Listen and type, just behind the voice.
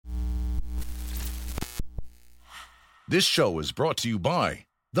This show is brought to you by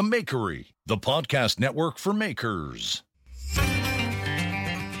The Makery, the podcast network for makers.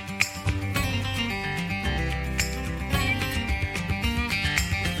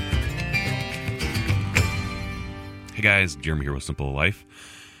 Hey guys, Jeremy here with Simple Life.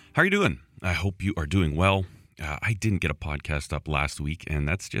 How are you doing? I hope you are doing well. I didn't get a podcast up last week, and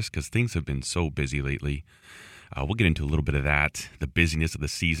that's just because things have been so busy lately. We'll get into a little bit of that, the busyness of the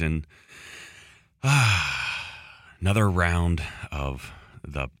season. Another round of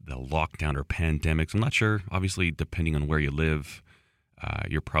the lockdown or pandemics. I'm not sure. Obviously, depending on where you live,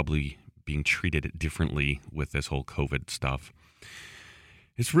 you're probably being treated differently with this whole COVID stuff.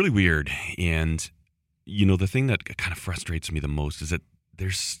 It's really weird, and you know, the thing that kind of frustrates me the most is that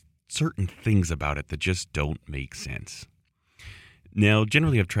there's certain things about it that just don't make sense. Now,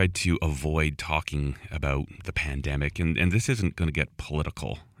 generally, I've tried to avoid talking about the pandemic, and this isn't going to get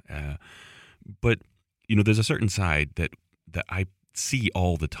political. But, you know, there's a certain side that I see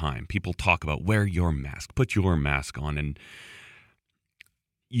all the time. People talk about wear your mask, put your mask on. And,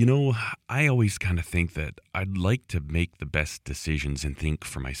 you know, I always kind of think that I'd like to make the best decisions and think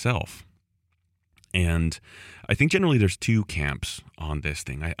for myself. And I think generally there's two camps on this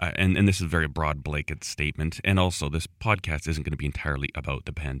thing. And this is a very broad blanket statement. And also, this podcast isn't going to be entirely about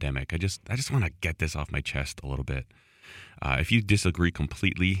the pandemic. I just want to get this off my chest a little bit. If you disagree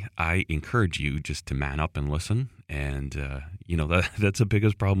completely, I encourage you just to man up and listen. And, you know, that's the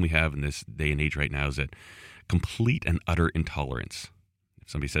biggest problem we have in this day and age right now is that complete and utter intolerance. If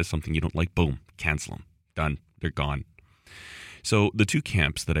somebody says something you don't like, boom, cancel them. Done. They're gone. So the two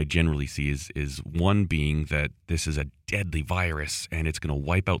camps that I generally see is one being that this is a deadly virus and it's going to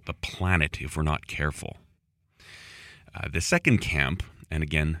wipe out the planet if we're not careful. The second camp, and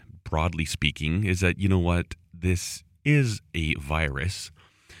again, broadly speaking, is that, you know what, this is a virus,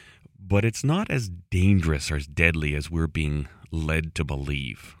 but it's not as dangerous or as deadly as we're being led to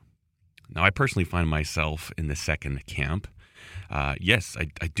believe. Now, I personally find myself in the second camp. Yes,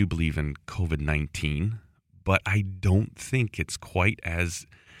 I do believe in COVID-19, but I don't think it's quite as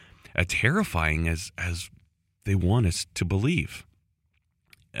terrifying as they want us to believe.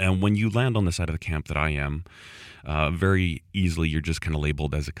 And when you land on the side of the camp that I am, very easily you're just kind of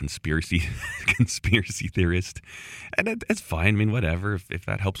labeled as a conspiracy theorist. And it's fine. I mean, whatever, if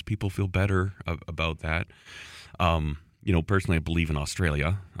that helps people feel better about that. You know, personally, I believe in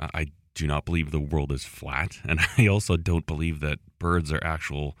Australia. I do not believe the world is flat. And I also don't believe that birds are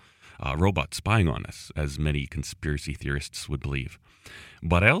actual robots spying on us, as many conspiracy theorists would believe.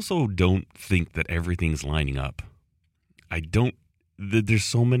 But I also don't think that everything's lining up. There's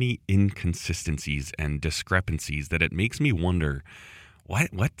so many inconsistencies and discrepancies that it makes me wonder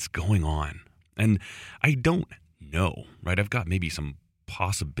what's going on. And I don't know, right? I've got maybe some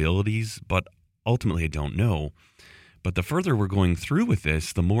possibilities, but ultimately I don't know. But the further we're going through with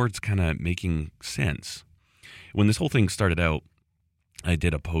this, the more it's kind of making sense. When this whole thing started out, I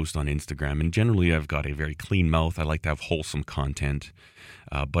did a post on Instagram, and generally I've got a very clean mouth. I like to have wholesome content.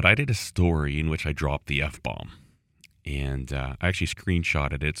 But I did a story in which I dropped the F-bomb. And I actually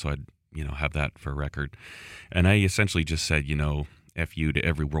screenshotted it, so I'd, you know, have that for a record. And I essentially just said, you know, F you to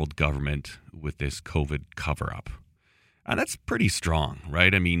every world government with this COVID cover-up. And that's pretty strong,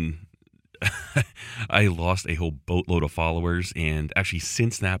 right? I mean, I lost a whole boatload of followers, and actually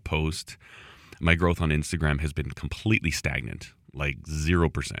since that post, my growth on Instagram has been completely stagnant. Like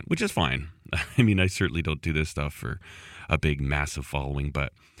 0%, which is fine. I mean, I certainly don't do this stuff for a big, massive following.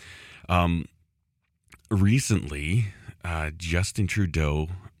 But recently, Justin Trudeau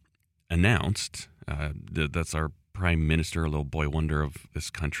announced, that's our prime minister, a little boy wonder of this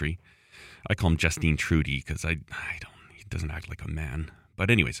country. I call him Justine Trudy because he doesn't act like a man. But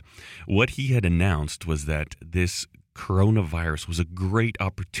anyways, what he had announced was that this coronavirus was a great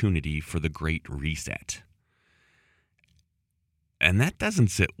opportunity for the Great Reset. And that doesn't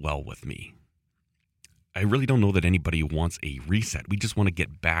sit well with me. I really don't know that anybody wants a reset. We just want to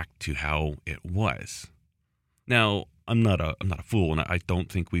get back to how it was. Now, I'm not a fool, and I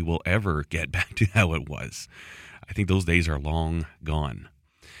don't think we will ever get back to how it was. I think those days are long gone.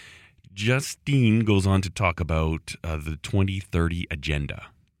 Justine goes on to talk about the 2030 agenda.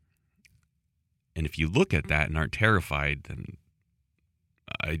 And if you look at that and aren't terrified, then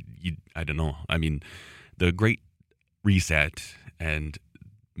I don't know. I mean, the Great Reset and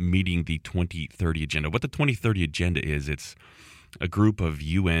meeting the 2030 agenda. What the 2030 agenda is, it's a group of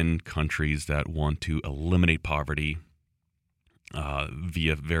UN countries that want to eliminate poverty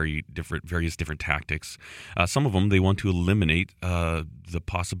via various different tactics. Some of them, they want to eliminate the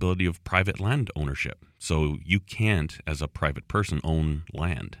possibility of private land ownership. So you can't, as a private person, own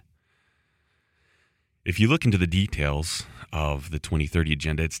land. If you look into the details of the 2030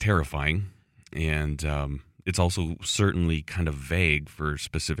 agenda, it's terrifying, and it's also certainly kind of vague for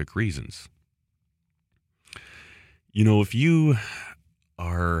specific reasons. You know, if you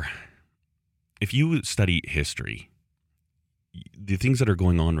study history, the things that are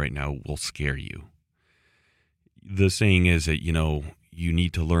going on right now will scare you. The saying is that, you know, you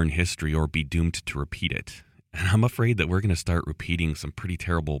need to learn history or be doomed to repeat it. And I'm afraid that we're going to start repeating some pretty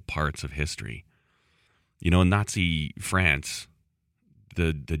terrible parts of history. You know, in Nazi France,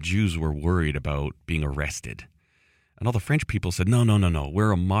 the Jews were worried about being arrested. And all the French people said, no,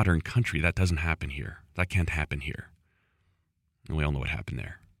 we're a modern country. That doesn't happen here. That can't happen here. And we all know what happened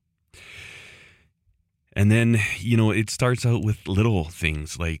there. And then, you know, it starts out with little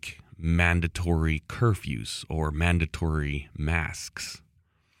things like mandatory curfews or mandatory masks.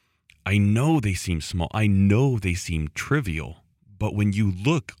 I know they seem small. I know they seem trivial. But when you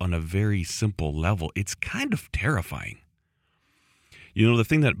look on a very simple level, it's kind of terrifying. You know, the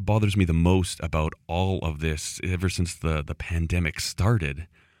thing that bothers me the most about all of this, ever since the pandemic started,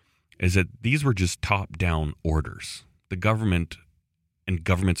 is that these were just top-down orders. The government and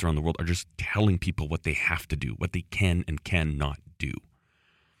governments around the world are just telling people what they have to do, what they can and cannot do.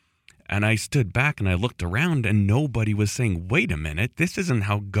 And I stood back and I looked around and nobody was saying, wait a minute, this isn't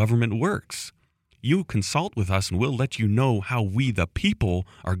how government works. You consult with us and we'll let you know how we, the people,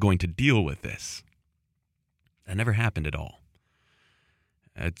 are going to deal with this. That never happened at all.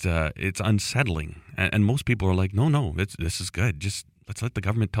 It's unsettling. And most people are like, no, this is good. Just let's let the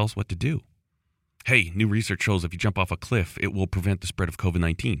government tell us what to do. Hey, new research shows if you jump off a cliff, it will prevent the spread of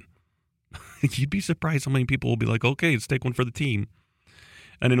COVID-19. You'd be surprised how many people will be like, okay, let's take one for the team.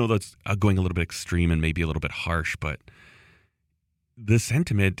 And I know that's going a little bit extreme and maybe a little bit harsh, but the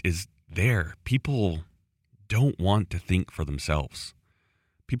sentiment is there. People don't want to think for themselves.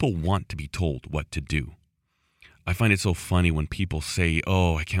 People want to be told what to do. I find it so funny when people say,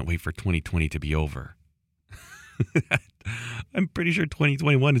 oh, I can't wait for 2020 to be over. I'm pretty sure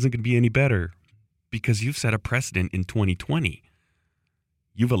 2021 isn't going to be any better because you've set a precedent in 2020.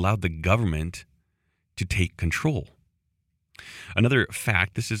 You've allowed the government to take control. Another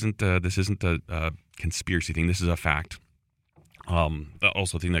fact, this isn't a conspiracy thing, this is a fact.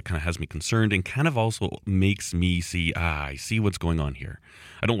 Also a thing that kind of has me concerned and kind of also makes me see, I see what's going on here.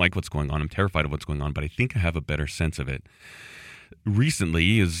 I don't like what's going on. I'm terrified of what's going on, but I think I have a better sense of it.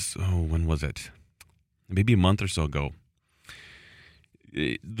 Recently when was it? Maybe a month or so ago.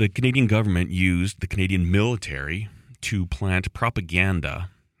 The Canadian government used the Canadian military to plant propaganda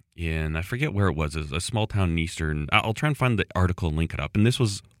in, I forget where it was, a small town in Eastern. I'll try and find the article and link it up. And this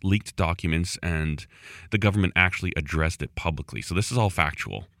was leaked documents, and the government actually addressed it publicly. So this is all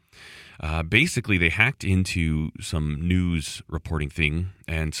factual. Basically, they hacked into some news reporting thing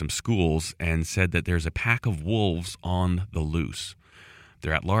and some schools and said that there's a pack of wolves on the loose.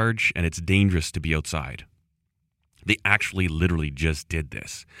 They're at large, and it's dangerous to be outside. They actually literally just did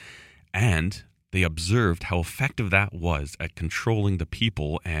this. And they observed how effective that was at controlling the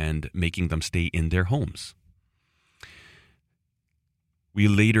people and making them stay in their homes. We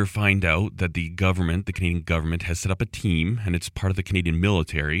later find out that the Canadian government, has set up a team, and it's part of the Canadian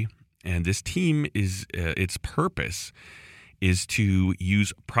military. And this team its purpose is to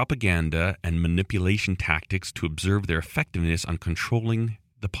use propaganda and manipulation tactics to observe their effectiveness on controlling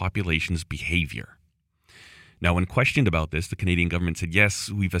the population's behavior. Now, when questioned about this, the Canadian government said,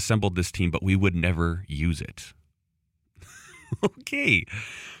 yes, we've assembled this team, but we would never use it. Okay,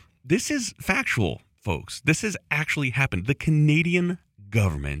 this is factual, folks. This has actually happened. The Canadian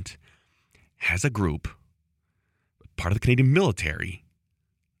government has a group, part of the Canadian military,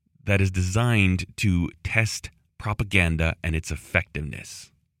 that is designed to test propaganda and its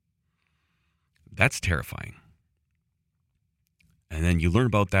effectiveness. That's terrifying. And then you learn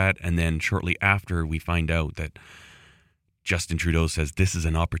about that, and then shortly after, we find out that Justin Trudeau says this is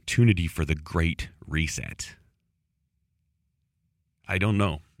an opportunity for the Great Reset. I don't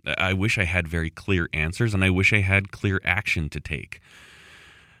know. I wish I had very clear answers, and I wish I had clear action to take.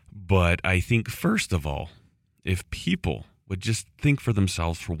 But I think, first of all, if people would just think for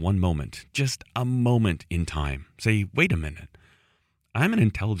themselves for one moment, just a moment in time, say, wait a minute, I'm an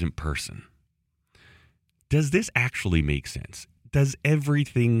intelligent person. Does this actually make sense? Does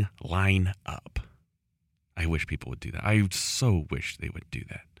everything line up? I wish people would do that. I so wish they would do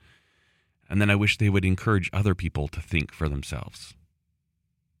that. And then I wish they would encourage other people to think for themselves.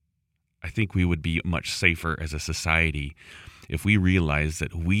 I think we would be much safer as a society if we realized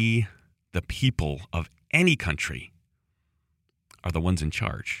that we, the people of any country, are the ones in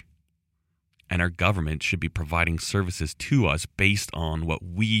charge. And our government should be providing services to us based on what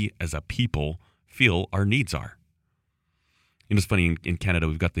we as a people feel our needs are. It's funny, in Canada,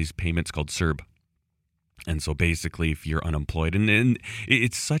 we've got these payments called CERB. And so basically, if you're unemployed, and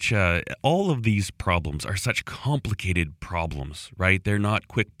it's all of these problems are such complicated problems, right? They're not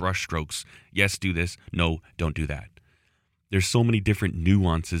quick brushstrokes. Yes, do this. No, don't do that. There's so many different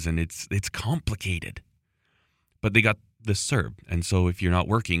nuances, and it's complicated. But they got the CERB, and so if you're not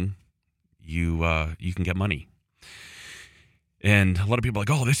working, you can get money. And a lot of people are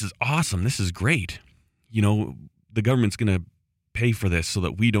like, oh, this is awesome. This is great. The government's going to pay for this so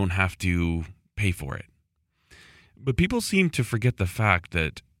that we don't have to pay for it. But people seem to forget the fact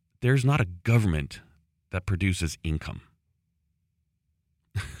that there's not a government that produces income.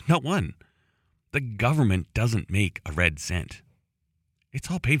 Not one. The government doesn't make a red cent. It's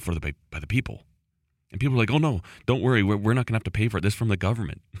all paid for by the people. And people are like, oh, no, don't worry. We're not going to have to pay for this from the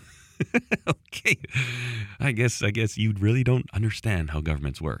government. Okay. I guess you really don't understand how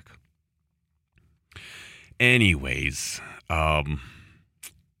governments work. Anyways, for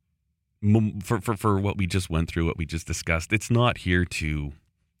what we just went through, what we just discussed, it's not here to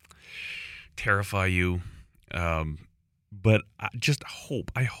terrify you, but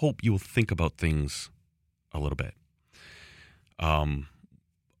I hope you will think about things a little bit.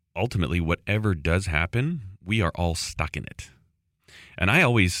 Ultimately, whatever does happen, we are all stuck in it. And I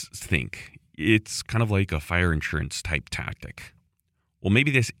always think it's kind of like a fire insurance type tactic. Well,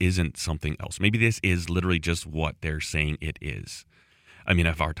 maybe this isn't something else. Maybe this is literally just what they're saying it is. I mean, I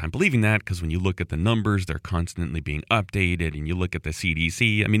have a hard time believing that because when you look at the numbers, they're constantly being updated, and you look at the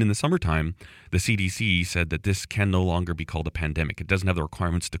CDC. I mean, in the summertime, the CDC said that this can no longer be called a pandemic. It doesn't have the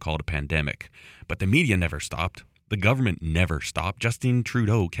requirements to call it a pandemic. But the media never stopped. The government never stopped. Justin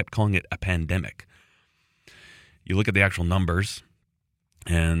Trudeau kept calling it a pandemic. You look at the actual numbers,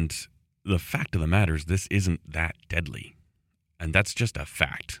 and the fact of the matter is this isn't that deadly. And that's just a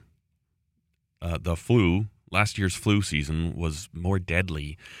fact. Last year's flu season was more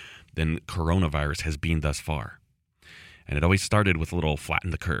deadly than coronavirus has been thus far. And it always started with a little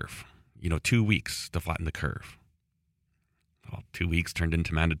flatten the curve. 2 weeks to flatten the curve. Well, 2 weeks turned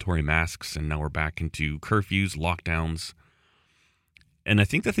into mandatory masks, and now we're back into curfews, lockdowns. And I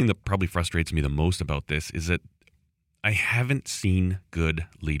think the thing that probably frustrates me the most about this is that I haven't seen good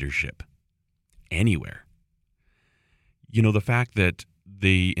leadership anywhere. The fact that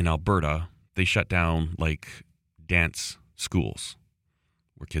in Alberta, they shut down like dance schools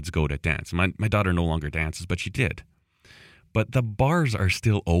where kids go to dance. My daughter no longer dances, but she did. But the bars are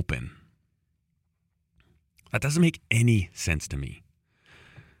still open. That doesn't make any sense to me.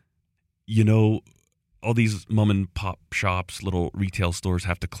 All these mom and pop shops, little retail stores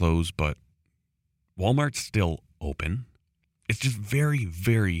have to close, but Walmart's still open. It's just very,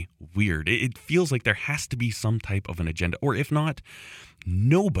 very weird. It feels like there has to be some type of an agenda. Or if not,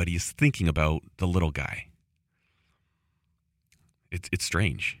 nobody is thinking about the little guy. It's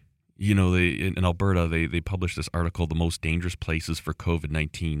strange. In Alberta, they published this article, The Most Dangerous Places for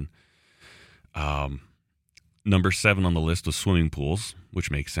COVID-19. Number 7 on the list was swimming pools, which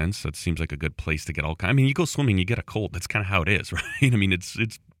makes sense. That seems like a good place to get all kinds. I mean, you go swimming, you get a cold. That's kind of how it is, right? I mean, it's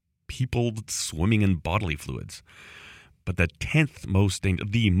people swimming in bodily fluids. But the 10th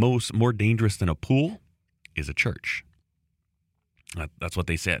more dangerous than a pool is a church. That's what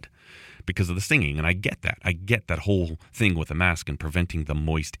they said because of the singing. And I get that. I get that whole thing with a mask and preventing the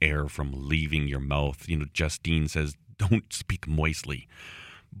moist air from leaving your mouth. Justine says, don't speak moistly.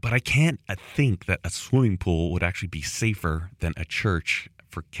 But I can't think that a swimming pool would actually be safer than a church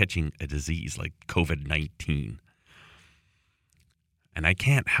for catching a disease like COVID-19. And I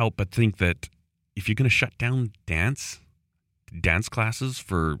can't help but think that if you're going to shut down dance classes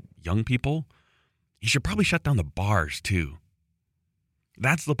for young people, you should probably shut down the bars too.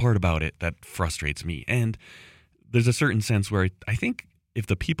 That's the part about it that frustrates me. And there's a certain sense where I think if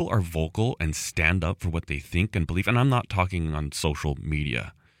the people are vocal and stand up for what they think and believe, and I'm not talking on social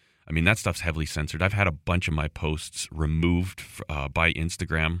media. I mean, that stuff's heavily censored. I've had a bunch of my posts removed by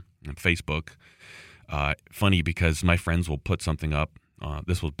Instagram and Facebook. Funny because my friends will put something up.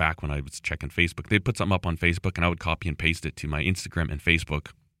 This was back when I was checking Facebook. They'd put something up on Facebook, and I would copy and paste it to my Instagram and Facebook.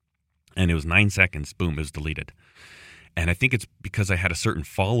 And it was 9 seconds. Boom, it was deleted. And I think it's because I had a certain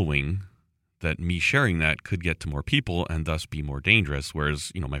following that me sharing that could get to more people and thus be more dangerous.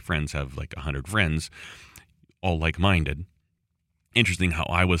 Whereas, my friends have like 100 friends, all like-minded. Interesting how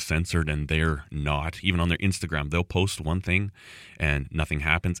I was censored and they're not. Even on their Instagram, they'll post one thing and nothing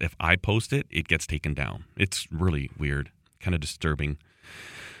happens. If I post it, it gets taken down. It's really weird, kind of disturbing.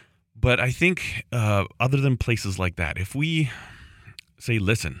 But I think other than places like that, if we say,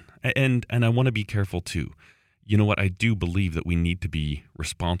 listen, and I want to be careful too, you know what? I do believe that we need to be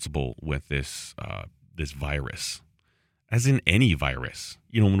responsible with this virus, as in any virus.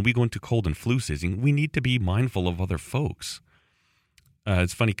 You know, when we go into cold and flu season, we need to be mindful of other folks.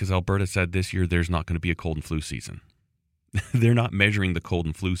 It's funny because Alberta said this year there's not going to be a cold and flu season. They're not measuring the cold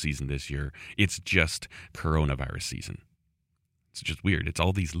and flu season this year. It's just coronavirus season. It's just weird. It's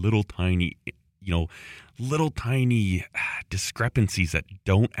all these little tiny discrepancies that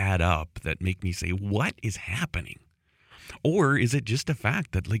don't add up that make me say, what is happening? Or is it just a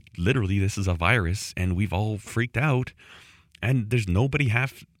fact that, like, literally this is a virus and we've all freaked out and there's nobody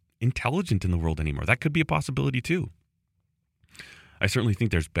half intelligent in the world anymore? That could be a possibility too. I certainly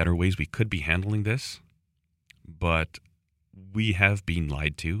think there's better ways we could be handling this, but we have been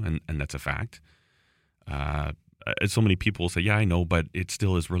lied to, and that's a fact. So many people say, yeah, I know, but it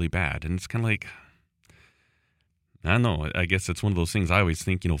still is really bad. And it's kind of like, I don't know. I guess it's one of those things I always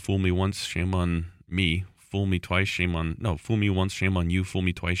think, fool me once, shame on me. Fool me twice, fool me once, shame on you. Fool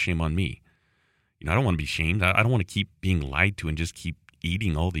me twice, shame on me. I don't want to be shamed. I don't want to keep being lied to and just keep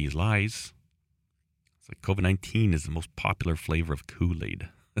eating all these lies. It's like COVID-19 is the most popular flavor of Kool-Aid.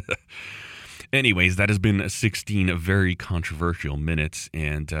 Anyways, that has been 16 very controversial minutes,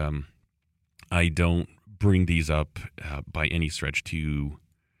 and I don't bring these up by any stretch to,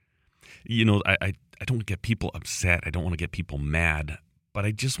 I don't get people upset. I don't want to get people mad, but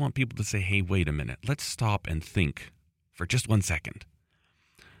I just want people to say, hey, wait a minute. Let's stop and think for just 1 second.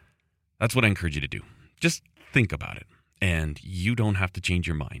 That's what I encourage you to do. Just think about it, and you don't have to change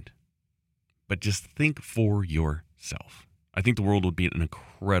your mind, but just think for yourself. I think the world would be an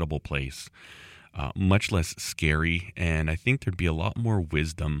incredible place, much less scary, and I think there'd be a lot more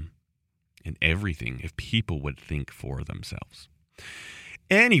wisdom in everything if people would think for themselves.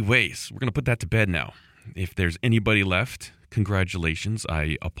 Anyways, we're going to put that to bed now. If there's anybody left, congratulations.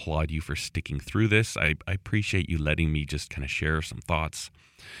 I applaud you for sticking through this. I appreciate you letting me just kind of share some thoughts.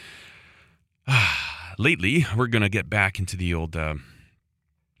 Lately, we're going to get back into the old...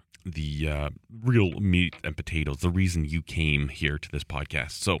 real meat and potatoes, the reason you came here to this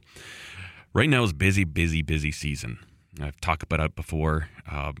podcast. So right now is busy season. I've talked about it before,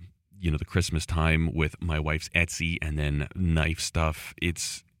 the Christmas time with my wife's Etsy and then knife stuff.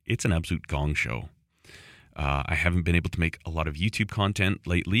 It's an absolute gong show. I haven't been able to make a lot of YouTube content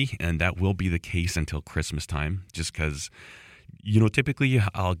lately, and that will be the case until Christmas time, just because typically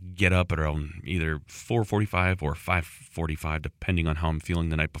I'll get up at around either 4:45 or 5:45, depending on how I'm feeling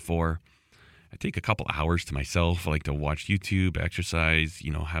the night before. I take a couple hours to myself. I like to watch YouTube, exercise,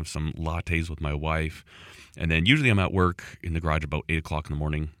 have some lattes with my wife. And then usually I'm at work in the garage about 8 o'clock in the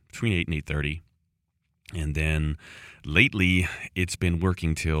morning, between 8 and 8:30. And then lately it's been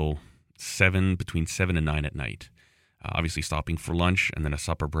working till between 7 and 9 at night. Obviously stopping for lunch and then a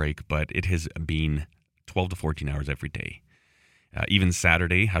supper break, but it has been 12 to 14 hours every day. Even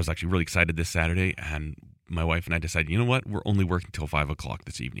Saturday, I was actually really excited this Saturday, and my wife and I decided, you know what, we're only working till 5 o'clock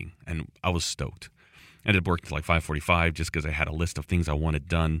this evening, and I was stoked. I ended up working till like 5:45 just because I had a list of things I wanted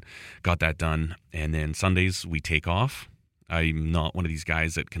done, got that done, and then Sundays we take off. I'm not one of these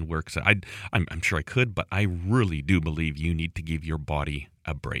guys that can work. So I'm sure I could, but I really do believe you need to give your body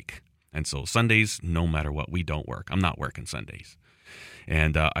a break. And so Sundays, no matter what, we don't work. I'm not working Sundays.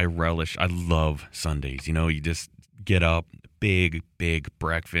 And I love Sundays. You just get up, big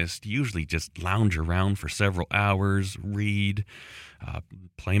breakfast, usually just lounge around for several hours, read,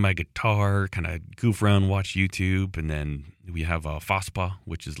 play my guitar, kind of goof around, watch YouTube. And then we have Faspa,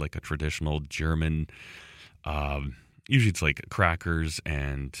 which is like a traditional German, usually it's like crackers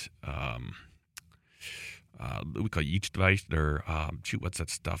and we call it Yeastweich, or what's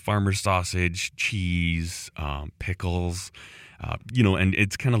that stuff? Farmer's sausage, cheese, pickles, and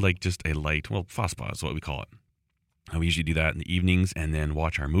it's kind of like just a light, Faspa is what we call it. We usually do that in the evenings and then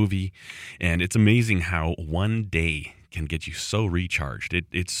watch our movie. And it's amazing how one day can get you so recharged.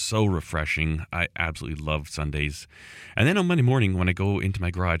 It's so refreshing. I absolutely love Sundays. And then on Monday morning, when I go into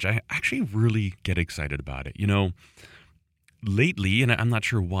my garage, I actually really get excited about it. Lately, and I'm not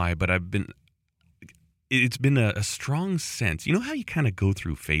sure why, but it's been a strong sense. You know how you kind of go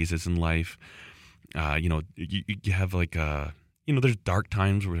through phases in life? You have like, there's dark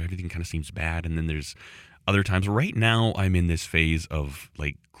times where everything kind of seems bad. And then there's other times. Right now, I'm in this phase of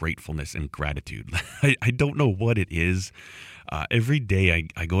like gratefulness and gratitude. I don't know what it is. Every day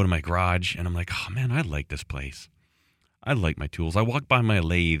I go to my garage and I'm like, oh man, I like this place. I like my tools. I walk by my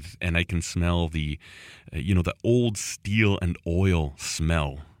lathe and I can smell the old steel and oil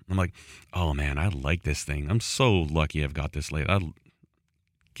smell. I'm like, oh man, I like this thing. I'm so lucky I've got this lathe.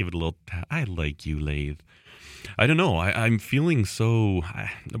 give it a little I like you, lathe. I don't know. I'm feeling so,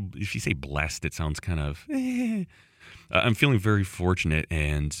 if you say blessed, it sounds kind of, I'm feeling very fortunate,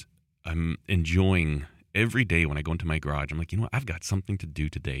 and I'm enjoying every day when I go into my garage. I'm like, I've got something to do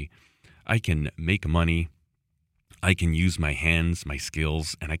today. I can make money. I can use my hands, my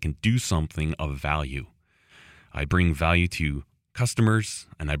skills, and I can do something of value. I bring value to customers,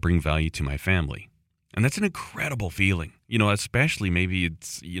 and I bring value to my family. And that's an incredible feeling, especially maybe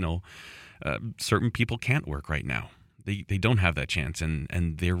it's, certain people can't work right now. They don't have that chance,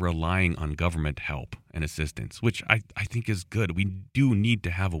 and they're relying on government help and assistance, which I think is good. We do need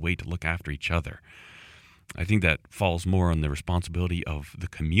to have a way to look after each other. I think that falls more on the responsibility of the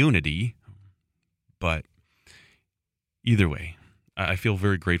community, but either way, I feel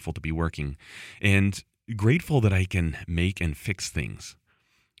very grateful to be working and grateful that I can make and fix things.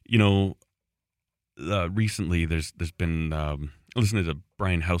 Recently there's been listening to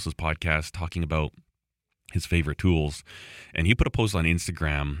Brian House's podcast talking about his favorite tools, and he put a post on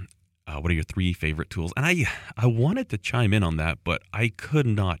Instagram. What are your 3 favorite tools? And I wanted to chime in on that, but I could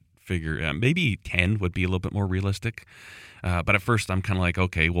not figure. Maybe 10 would be a little bit more realistic. But at first, I'm kind of like,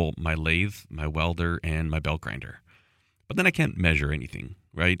 okay, well, my lathe, my welder, and my belt grinder. But then I can't measure anything,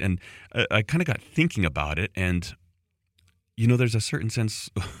 right? And I kind of got thinking about it, and there's a certain sense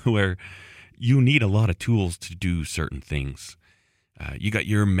where you need a lot of tools to do certain things. You got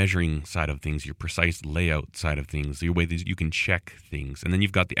your measuring side of things, your precise layout side of things, your way that you can check things. And then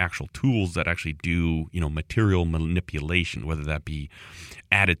you've got the actual tools that actually do, material manipulation, whether that be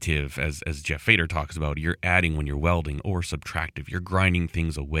additive, as Jeff Fader talks about, you're adding when you're welding, or subtractive, you're grinding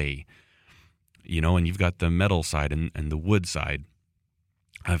things away. And you've got the metal side and the wood side.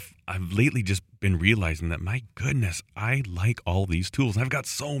 I've lately just been realizing that, my goodness, I like all these tools. I've got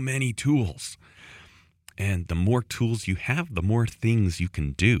so many tools. And the more tools you have, the more things you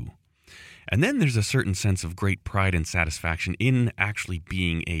can do. And then there's a certain sense of great pride and satisfaction in actually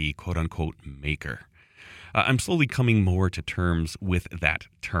being a quote-unquote maker. I'm slowly coming more to terms with that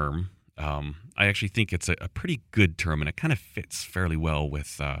term. I actually think it's a pretty good term, and it kind of fits fairly well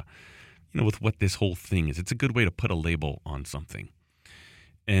with, with what this whole thing is. It's a good way to put a label on something.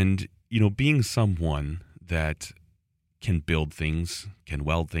 And, being someone that can build things, can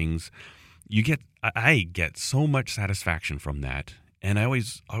weld things, I get so much satisfaction from that. And I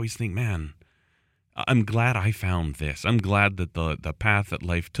always think, man, I'm glad I found this. I'm glad that the path that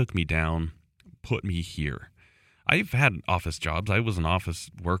life took me down put me here. I've had office jobs. I was an office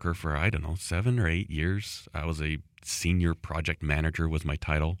worker for, 7 or 8 years. I was a senior project manager was my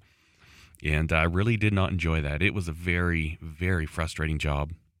title. And I really did not enjoy that. It was a very, very frustrating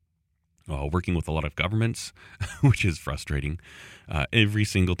job. Working with a lot of governments, which is frustrating. Every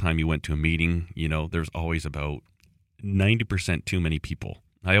single time you went to a meeting, there's always about 90% too many people.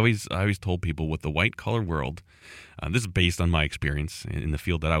 I always told people with the white collar world, this is based on my experience in the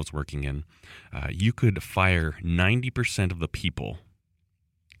field that I was working in, you could fire 90% of the people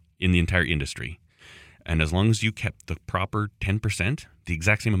in the entire industry. And as long as you kept the proper 10%, the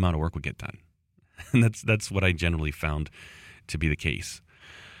exact same amount of work would get done. And that's what I generally found to be the case.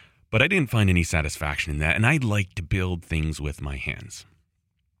 But I didn't find any satisfaction in that, and I like to build things with my hands.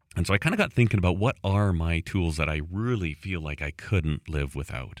 And so I kind of got thinking about what are my tools that I really feel like I couldn't live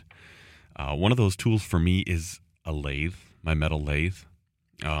without. One of those tools for me is a lathe, my metal lathe.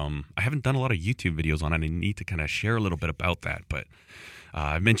 I haven't done a lot of YouTube videos on it. I need to kind of share a little bit about that, but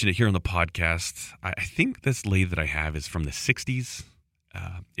I mentioned it here on the podcast. I think this lathe that I have is from the 60s.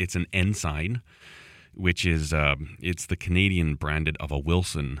 It's an Ensign, which is it's the Canadian branded of a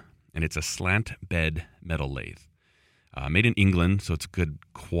Wilson, and it's a slant bed metal lathe. Made in England, so it's a good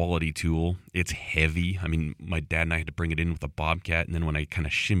quality tool. It's heavy. I mean, my dad and I had to bring it in with a bobcat, and then when I kind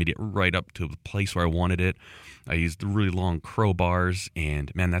of shimmied it right up to the place where I wanted it, I used really long crowbars,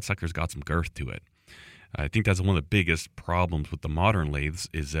 and man, that sucker's got some girth to it. I think that's one of the biggest problems with the modern lathes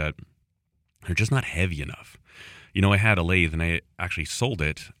is that they're just not heavy enough. I had a lathe, and I actually sold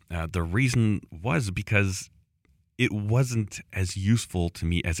it. The reason was because it wasn't as useful to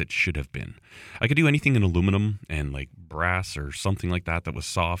me as it should have been. I could do anything in aluminum and like brass or something like that was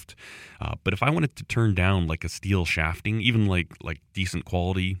soft. But if I wanted to turn down like a steel shafting, even like decent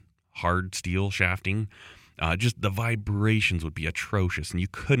quality hard steel shafting, just the vibrations would be atrocious, and you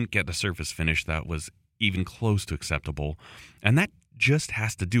couldn't get the surface finish that was even close to acceptable. And that just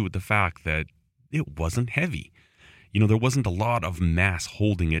has to do with the fact that it wasn't heavy. There wasn't a lot of mass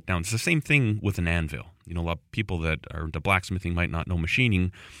holding it down. It's the same thing with an anvil. A lot of people that are into blacksmithing might not know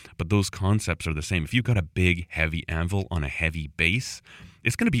machining, but those concepts are the same. If you've got a big, heavy anvil on a heavy base,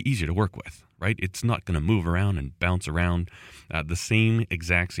 it's going to be easier to work with, right? It's not going to move around and bounce around. The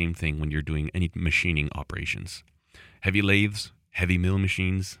exact same thing when you're doing any machining operations. Heavy lathes, heavy mill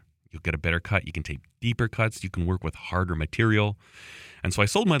machines, you'll get a better cut. You can take deeper cuts. You can work with harder material. And so I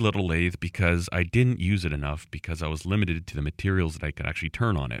sold my little lathe because I didn't use it enough because I was limited to the materials that I could actually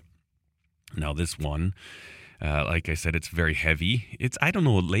turn on it. Now this one, like I said, it's very heavy. I don't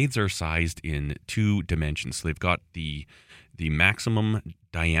know, lathes are sized in 2 dimensions. So they've got the maximum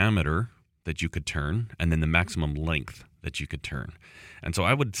diameter that you could turn and then the maximum length that you could turn. And so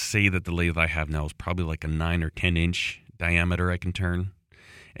I would say that the lathe I have now is probably like a 9 or 10 inch diameter I can turn.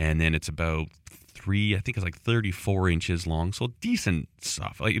 And then it's about 34 inches long. So decent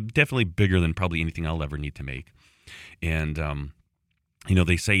stuff. Like definitely bigger than probably anything I'll ever need to make. And,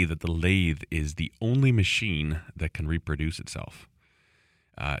 they say that the lathe is the only machine that can reproduce itself.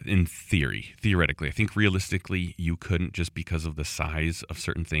 In theoretically. I think realistically you couldn't just because of the size of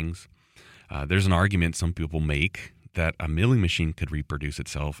certain things. There's an argument some people make that a milling machine could reproduce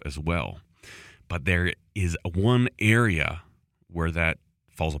itself as well. But there is one area where that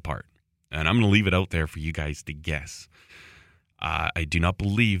falls apart. And I'm going to leave it out there for you guys to guess. I do not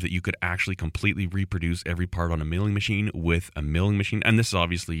believe that you could actually completely reproduce every part on a milling machine with a milling machine. And this is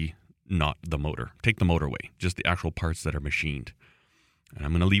obviously not the motor. Take the motor away, just the actual parts that are machined. And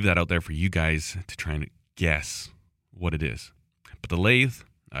I'm going to leave that out there for you guys to try and guess what it is. But the lathe,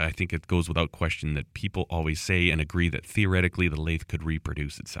 I think it goes without question that people always say and agree that theoretically the lathe could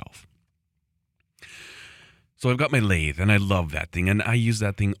reproduce itself. So I've got my lathe, and I love that thing, and I use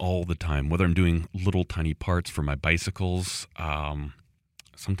that thing all the time, whether I'm doing little tiny parts for my bicycles.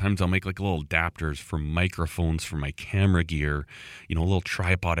 Sometimes I'll make like little adapters for microphones for my camera gear, little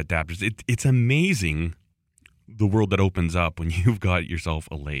tripod adapters. It's amazing the world that opens up when you've got yourself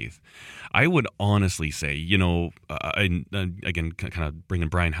a lathe. I would honestly say, again, kind of bringing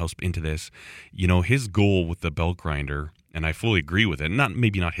Brian Hausp into this, his goal with the belt grinder, and I fully agree with it,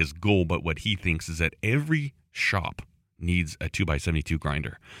 maybe not his goal, but what he thinks is that every shop needs a 2x72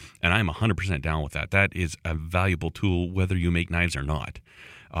 grinder. And I'm 100% down with that. That is a valuable tool, whether you make knives or not.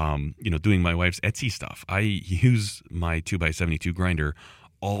 Doing my wife's Etsy stuff, I use my 2x72 grinder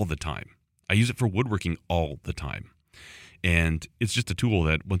all the time. I use it for woodworking all the time. And it's just a tool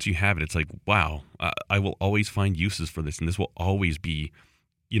that once you have it, it's like, wow, I will always find uses for this. And this will always be,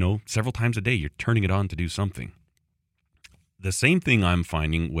 several times a day, you're turning it on to do something. The same thing I'm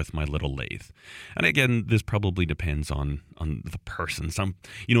finding with my little lathe. And again, this probably depends on the person.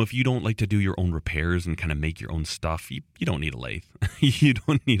 If you don't like to do your own repairs and kind of make your own stuff, you don't need a lathe. You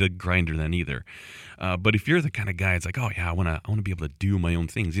don't need a grinder then either. But if you're the kind of guy, it's like, oh yeah, I want to be able to do my own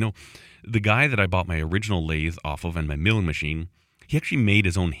things. The guy that I bought my original lathe off of and my milling machine, he actually made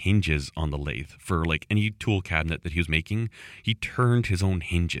his own hinges on the lathe for like any tool cabinet that he was making. He turned his own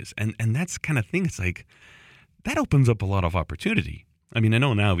hinges. And that's kind of thing. It's like, that opens up a lot of opportunity. I mean, I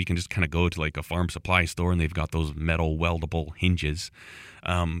know now we can just kind of go to like a farm supply store and they've got those metal weldable hinges.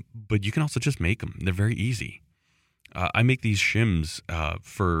 But you can also just make them. They're very easy. I make these shims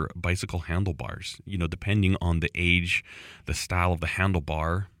for bicycle handlebars. Depending on the age, the style of the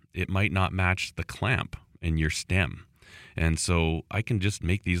handlebar, it might not match the clamp in your stem. And so I can just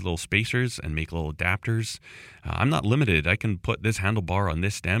make these little spacers and make little adapters. I'm not limited. I can put this handlebar on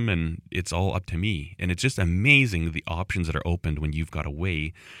this stem and it's all up to me. And it's just amazing the options that are opened when you've got a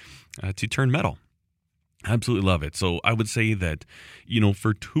way to turn metal. I absolutely love it. So I would say that,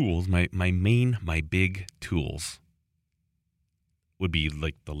 for tools, my big tools would be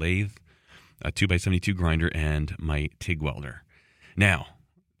like the lathe, a 2x72 grinder, and my TIG welder. Now,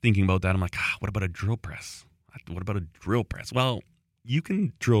 thinking about that, I'm like, what about a drill press? What about a drill press? Well, you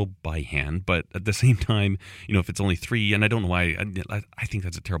can drill by hand, but at the same time, if it's only 3, and I don't know why, I think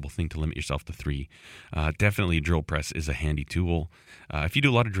that's a terrible thing to limit yourself to 3. Definitely a drill press is a handy tool. If you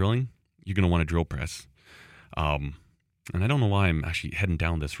do a lot of drilling, you're going to want a drill press. And I don't know why I'm actually heading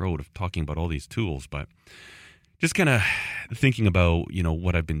down this road of talking about all these tools, but just kind of thinking about,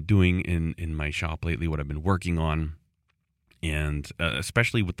 what I've been doing in my shop lately, what I've been working on. And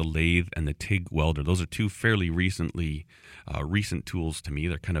especially with the lathe and the TIG welder, those are 2 fairly recent tools to me.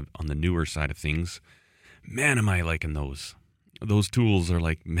 They're kind of on the newer side of things. Man, am I liking those. Those tools are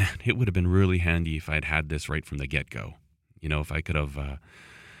like, man, it would have been really handy if I'd had this right from the get-go. If I could have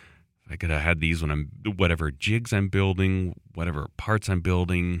had these when I'm, whatever jigs I'm building, whatever parts I'm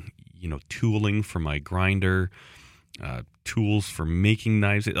building, tooling for my grinder, tools for making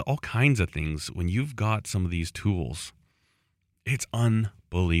knives, all kinds of things. When you've got some of these tools, it's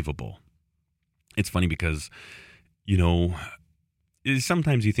unbelievable. It's funny because,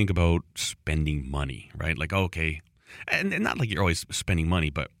 sometimes you think about spending money, right? Like, okay, and not like you're always spending money,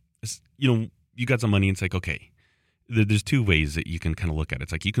 but you got some money and it's like, okay, there's two ways that you can kind of look at it.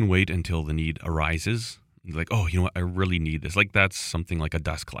 It's like you can wait until the need arises. Like, oh, you know what? I really need this. Like that's something like a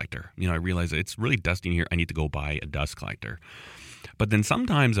dust collector. I realize it's really dusty in here. I need to go buy a dust collector. But then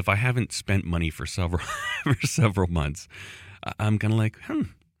sometimes if I haven't spent money for several months, I'm kind of like,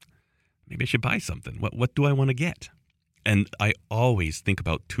 maybe I should buy something. What do I want to get? And I always think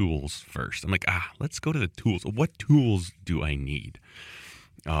about tools first. I'm like, let's go to the tools. What tools do I need?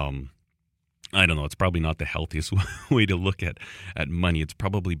 I don't know. It's probably not the healthiest way to look at money. It's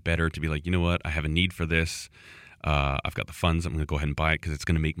probably better to be like, you know what? I have a need for this. I've got the funds. I'm going to go ahead and buy it because it's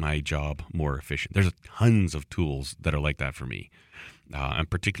going to make my job more efficient. There's tons of tools that are like that for me. In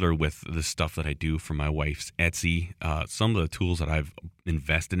particular with the stuff that I do for my wife's Etsy, some of the tools that I've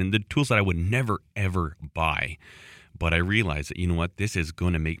invested in, the tools that I would never, ever buy. But I realize that, you know what? This is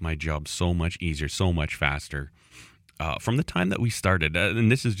going to make my job so much easier, so much faster. From the time that we started, and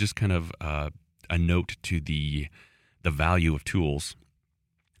this is just kind of a note to the value of tools.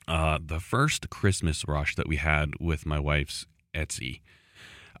 The first Christmas rush that we had with my wife's Etsy,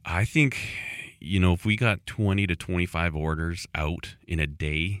 I think, if we got 20 to 25 orders out in a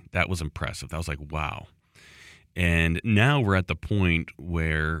day, that was impressive. That was like, wow. And now we're at the point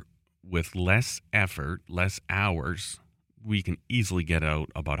where with less effort, less hours, we can easily get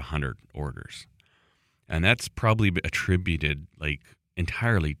out about 100 orders. And that's probably attributed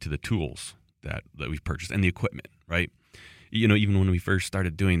entirely to the tools that we've purchased and the equipment, right? Even when we first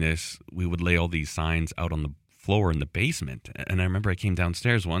started doing this, we would lay all these signs out on the floor in the basement. And I remember I came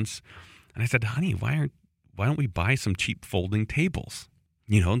downstairs once and I said, honey, why don't we buy some cheap folding tables?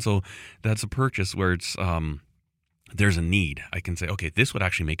 And so that's a purchase where it's, there's a need. I can say, okay, this would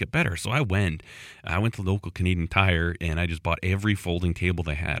actually make it better. So I went to the local Canadian Tire and I just bought every folding table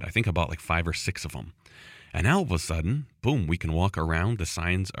they had. I think I bought like 5 or 6 of them. And now all of a sudden, boom, we can walk around. The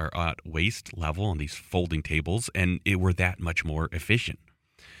signs are at waist level on these folding tables, and we're that much more efficient.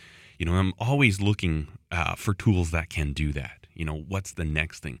 I'm always looking for tools that can do that. What's the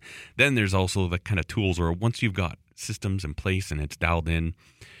next thing? Then there's also the kind of tools where once you've got systems in place and it's dialed in,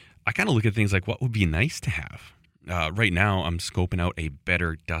 I kind of look at things like what would be nice to have. Right now, I'm scoping out a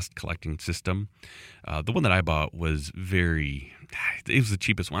better dust collecting system. The one that I bought was it was the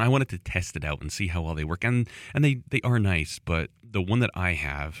cheapest one. I wanted to test it out and see how well they work. And they are nice, but the one that I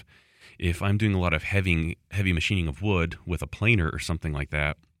have, if I'm doing a lot of heavy machining of wood with a planer or something like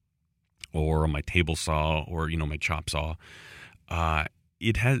that, or my table saw or, my chop saw,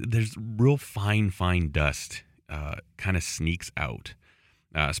 there's real fine dust kind of sneaks out.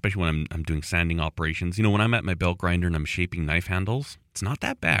 Especially when I'm doing sanding operations. When I'm at my belt grinder and I'm shaping knife handles, it's not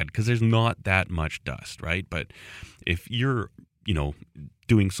that bad because there's not that much dust, right? But if you're,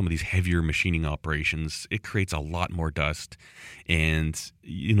 doing some of these heavier machining operations, it creates a lot more dust. And,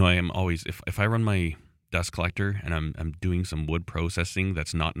 I am always, if I run my dust collector and I'm doing some wood processing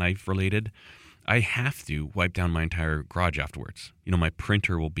that's not knife related, I have to wipe down my entire garage afterwards. My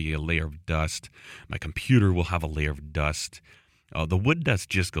printer will be a layer of dust. My computer will have a layer of dust. The wood dust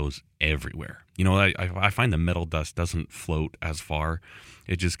just goes everywhere. I find the metal dust doesn't float as far.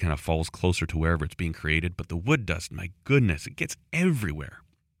 It just kind of falls closer to wherever it's being created. But the wood dust, my goodness, it gets everywhere.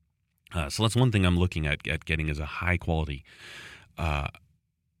 So that's one thing I'm looking at getting is a high quality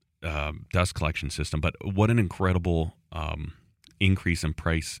dust collection system. But what an incredible increase in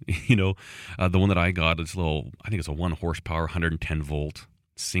price. The one that I got is I think it's a 1 horsepower, 110 volt.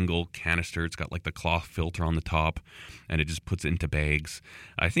 Single canister. It's got like the cloth filter on the top and it just puts it into bags.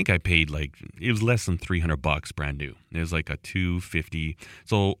 I think I paid it was less than $300 brand new. It was like a $250.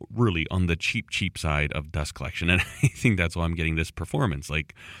 So really on the cheap side of dust collection. And I think that's why I'm getting this performance.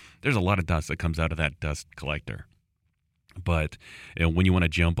 There's a lot of dust that comes out of that dust collector. But when you want to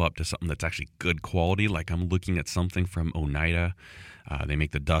jump up to something that's actually good quality, like I'm looking at something from Oneida, they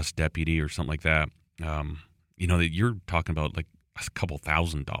make the Dust Deputy or something like that. That you're talking about a couple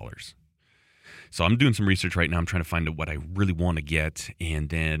 $1,000s. So I'm doing some research right now. I'm trying to find out what I really want to get. And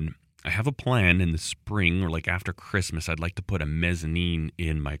then I have a plan in the spring or after Christmas, I'd like to put a mezzanine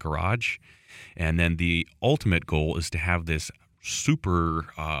in my garage. And then the ultimate goal is to have this super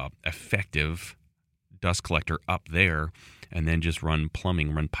effective dust collector up there and then just run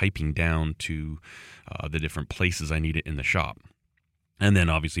piping down to the different places I need it in the shop. And then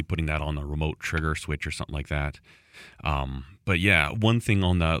obviously putting that on a remote trigger switch or something like that. But yeah, one thing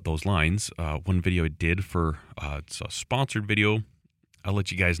on those lines, one video I did for, it's a sponsored video. I'll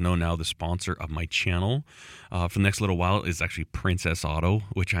let you guys know now the sponsor of my channel for the next little while is actually Princess Auto,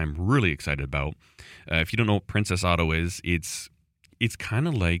 which I'm really excited about. If you don't know what Princess Auto is, it's kind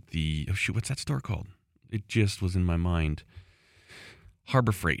of like what's that store called? It just was in my mind.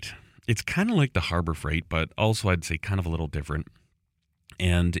 Harbor Freight. It's kind of like the Harbor Freight, but also I'd say kind of a little different.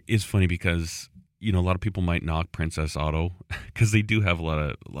 And it's funny because, a lot of people might knock Princess Auto because they do have a lot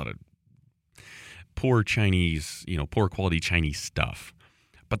of poor Chinese, poor quality Chinese stuff.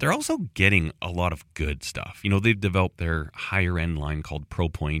 But they're also getting a lot of good stuff. They've developed their higher end line called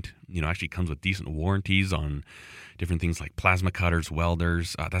ProPoint. Actually comes with decent warranties on different things like plasma cutters,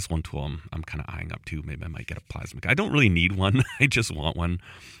 welders. That's one tool I'm kind of eyeing up too. Maybe I might get a plasma cutter. I don't really need one. I just want one.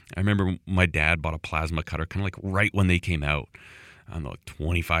 I remember my dad bought a plasma cutter kind of like right when they came out. I don't know,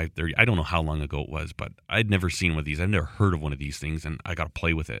 25, 30. I don't know how long ago it was, but I'd never seen one of these. I'd never heard of one of these things, and I got to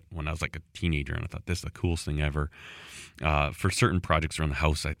play with it when I was like a teenager, and I thought, this is the coolest thing ever. For certain projects around the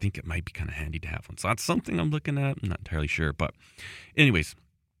house, I think it might be kind of handy to have one. So that's something I'm looking at. I'm not entirely sure. But anyways,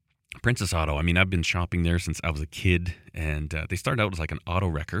 Princess Auto. I've been shopping there since I was a kid, and they started out as like an auto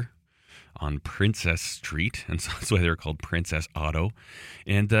wrecker on Princess Street, and so that's why they're called Princess Auto.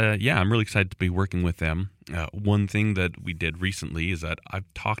 And I'm really excited to be working with them. One thing that we did recently is that I've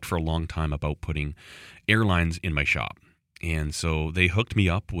talked for a long time about putting airlines in my shop. And so they hooked me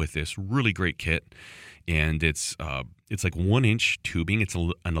up with this really great kit, and it's like 1-inch tubing. It's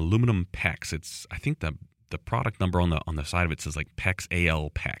an aluminum PEX. I think the product number on the side of it says like PEX AL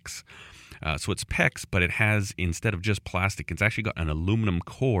PEX. So it's PEX, but it has, instead of just plastic, it's actually got an aluminum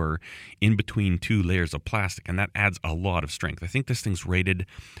core in between two layers of plastic, and that adds a lot of strength. I think this thing's rated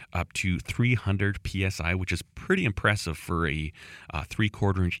up to 300 PSI, which is pretty impressive for a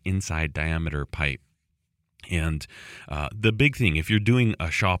 3/4 inch inside diameter pipe. And the big thing, if you're doing a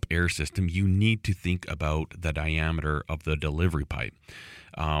shop air system, you need to think about the diameter of the delivery pipe.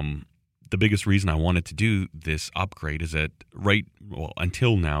 The biggest reason I wanted to do this upgrade is that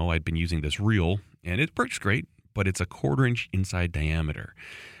until now, I'd been using this reel, and it works great, but it's a 1/4 inch inside diameter,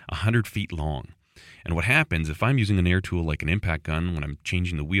 100 feet long. And what happens if I'm using an air tool like an impact gun when I'm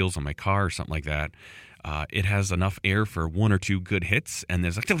changing the wheels on my car or something like that, it has enough air for 1 or 2 good hits, and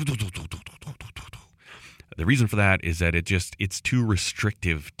there's like... The reason for that is that it's too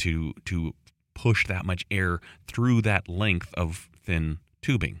restrictive to push that much air through that length of thin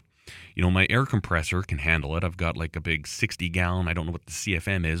tubing. My air compressor can handle it. I've got like a big 60-gallon. I don't know what the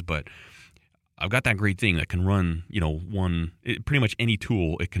CFM is, but I've got that great thing that can run, pretty much any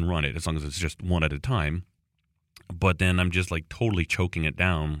tool, it can run it as long as it's just one at a time. But then I'm just like totally choking it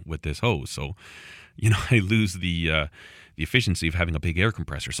down with this hose. So, I lose the efficiency of having a big air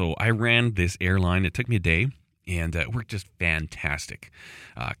compressor. So I ran this air line. It took me a day. And it worked just fantastic.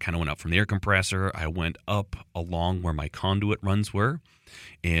 Kind of went up from the air compressor. I went up along where my conduit runs were.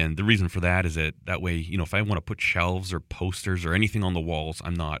 And the reason for that is that way, if I want to put shelves or posters or anything on the walls,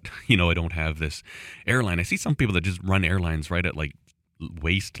 I'm not, I don't have this airline. I see some people that just run airlines right at like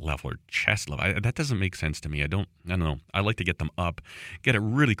waist level or chest level. That doesn't make sense to me. I don't know. I like to get them up, get it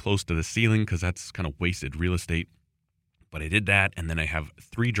really close to the ceiling because that's kind of wasted real estate. But I did that, and then I have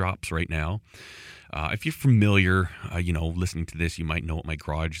 3 drops right now. If you're familiar, listening to this, you might know what my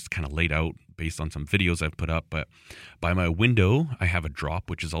garage is kind of laid out based on some videos I've put up. But by my window, I have a drop,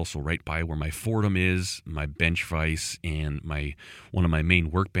 which is also right by where my Fordham is, my bench vise, and one of my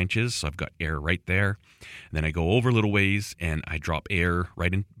main workbenches. So I've got air right there. And then I go over a little ways, and I drop air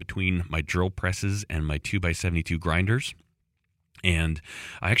right in between my drill presses and my 2x72 grinders. And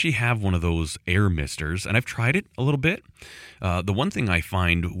I actually have one of those air misters, and I've tried it a little bit. The one thing I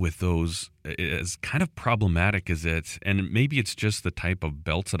find with those is kind of problematic is and maybe it's just the type of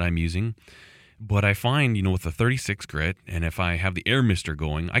belts that I'm using, but I find, with the 36 grit, and if I have the air mister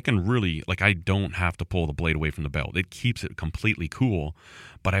going, I can really, I don't have to pull the blade away from the belt. It keeps it completely cool,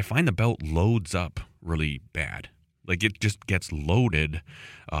 but I find the belt loads up really bad. It just gets loaded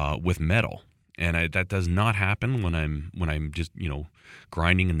with metal. And that does not happen when I'm just,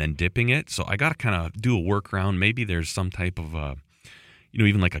 grinding and then dipping it. So I got to kind of do a workaround. Maybe there's some type of,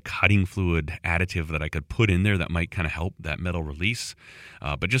 even like a cutting fluid additive that I could put in there that might kind of help that metal release.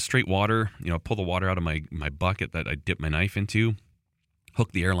 But just straight water, pull the water out of my bucket that I dip my knife into,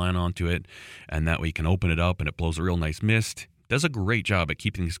 hook the airline onto it, and that way you can open it up and it blows a real nice mist. Does a great job at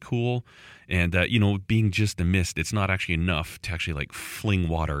keeping things cool, and being just a mist, it's not actually enough to actually fling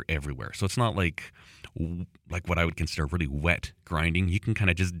water everywhere. So it's not like what I would consider really wet grinding. You can kind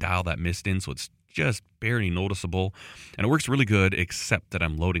of just dial that mist in, so it's just barely noticeable, and it works really good, except that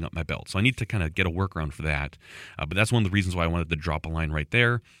I'm loading up my belt. So I need to kind of get a workaround for that. But that's one of the reasons why I wanted to drop a line right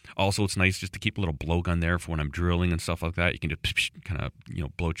there. Also, it's nice just to keep a little blowgun there for when I'm drilling and stuff like that. You can just kind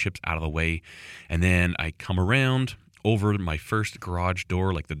of blow chips out of the way, and then I come around over my first garage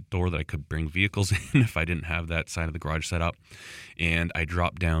door, like the door that I could bring vehicles in if I didn't have that side of the garage set up, and I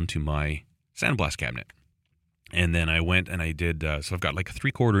dropped down to my sandblast cabinet. And then I went and I did, so I've got like a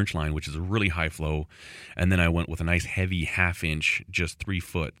 3/4 inch line, which is a really high flow. And then I went with a nice heavy 1/2 inch, just 3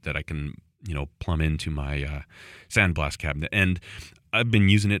 foot that I can, plumb into my sandblast cabinet. And I've been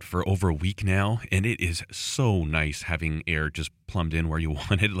using it for over a week now, and it is so nice having air just plumbed in where you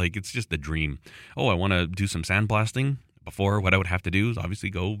want it. Like, it's just a dream. Oh, I want to do some sandblasting. Before, what I would have to do is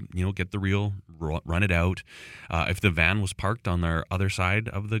obviously go, get the reel, run it out. If the van was parked on the other side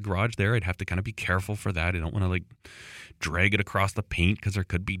of the garage there, I'd have to kind of be careful for that. I don't want to drag it across the paint because there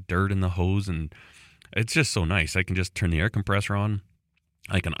could be dirt in the hose, and it's just so nice. I can just turn the air compressor on.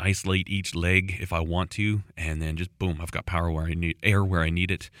 I can isolate each leg if I want to, and then just boom, I've got power where I need air where I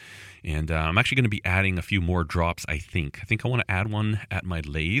need it. And I'm actually going to be adding a few more drops. I think I want to add one at my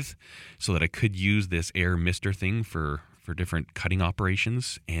lathe so that I could use this air mister thing for different cutting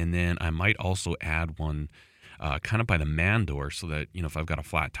operations. And then I might also add one kind of by the man door so that, if I've got a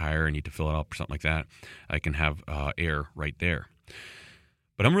flat tire, I need to fill it up or something like that, I can have air right there.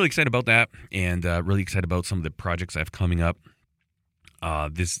 But I'm really excited about that, and really excited about some of the projects I have coming up.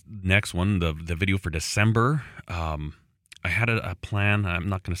 This next one, the video for December, I had a plan. I'm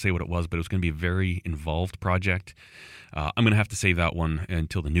not going to say what it was, but it was going to be a very involved project. I'm going to have to save that one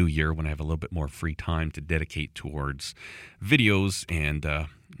until the new year when I have a little bit more free time to dedicate towards videos and,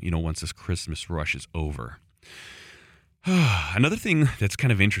 once this Christmas rush is over. Another thing that's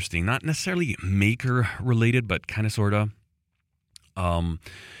kind of interesting, not necessarily maker related, but kind of sort of,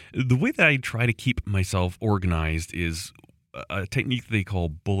 the way that I try to keep myself organized is a technique they call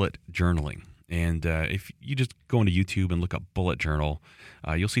bullet journaling. And if you just go into YouTube and look up bullet journal,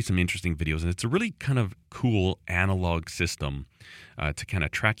 you'll see some interesting videos. And it's a really kind of cool analog system to kind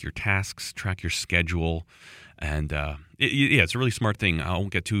of track your tasks, track your schedule. And it's a really smart thing. I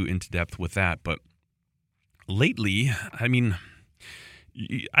won't get too into depth with that. But lately,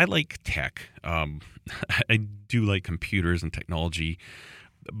 I like tech. I do like computers and technology.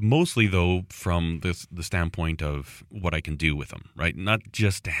 Mostly, though, from the standpoint of what I can do with them, right? Not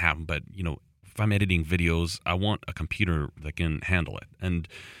just to have them, but, if I'm editing videos, I want a computer that can handle it. And,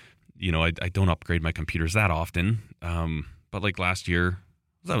 I don't upgrade my computers that often. But like last year,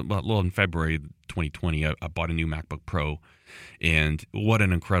 in February 2020, I bought a new MacBook Pro. And what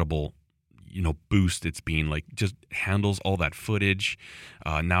an incredible, boost it's been. Like, just handles all that footage.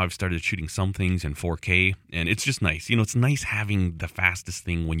 Now I've started shooting some things in 4K. And it's just nice. It's nice having the fastest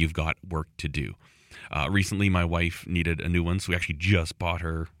thing when you've got work to do. Recently, my wife needed a new one, so we actually just bought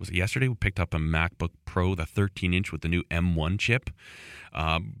her, was it yesterday? We picked up a MacBook Pro, the 13-inch with the new M1 chip.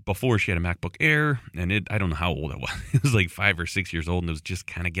 Before, she had a MacBook Air, and I don't know how old it was. It was like 5 or 6 years old, and it was just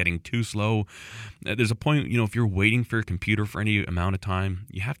kind of getting too slow. There's a point, if you're waiting for your computer for any amount of time,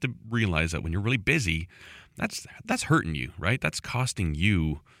 you have to realize that when you're really busy, that's hurting you, right? That's costing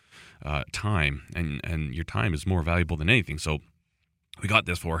you time, and your time is more valuable than anything. So we got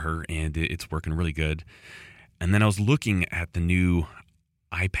this for her, and it's working really good. And then I was looking at the new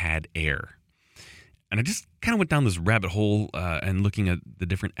iPad Air, and I just kind of went down this rabbit hole and looking at the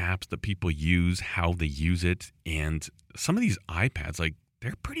different apps that people use, how they use it. And some of these iPads,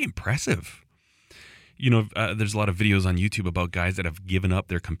 they're pretty impressive. There's a lot of videos on YouTube about guys that have given up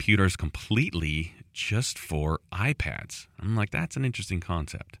their computers completely just for iPads. I'm like, that's an interesting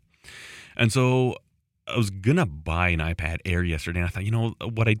concept. And so I was going to buy an iPad Air yesterday, and I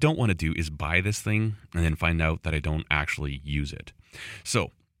thought, what I don't want to do is buy this thing and then find out that I don't actually use it.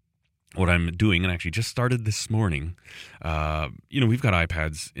 So what I'm doing, and I actually just started this morning, we've got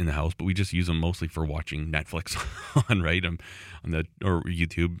iPads in the house, but we just use them mostly for watching Netflix on, right? Or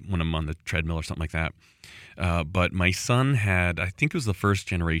YouTube when I'm on the treadmill or something like that. But my son had, I think it was the first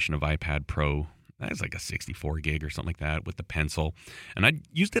generation of iPad Pro. That was like a 64 gig or something like that with the pencil. And I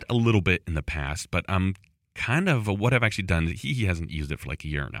used it a little bit in the past, but I'm kind of what I've actually done. He hasn't used it for like a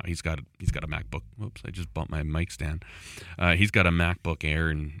year now. He's got a MacBook. Whoops, I just bumped my mic stand. He's got a MacBook Air,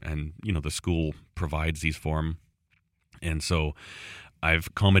 and the school provides these for him. And so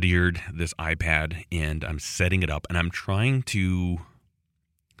I've commandeered this iPad, and I'm setting it up, and I'm trying to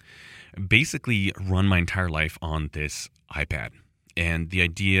basically run my entire life on this iPad. And the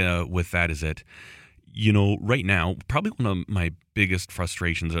idea with that is that, right now, probably one of my biggest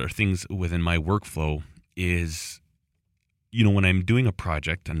frustrations or things within my workflow is, when I'm doing a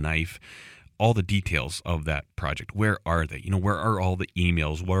project, a knife, all the details of that project, where are they? Where are all the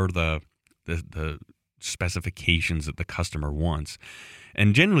emails? What are the specifications that the customer wants?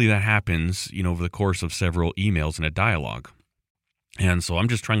 And generally that happens, over the course of several emails in a dialogue. And so I'm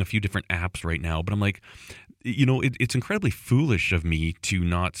just trying a few different apps right now, but I'm like, it's incredibly foolish of me to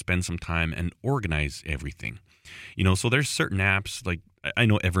not spend some time and organize everything. So there's certain apps, like I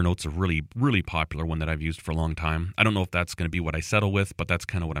know Evernote's a really, really popular one that I've used for a long time. I don't know if that's going to be what I settle with, but that's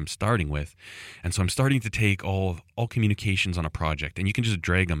kind of what I'm starting with. And so I'm starting to take all communications on a project, and you can just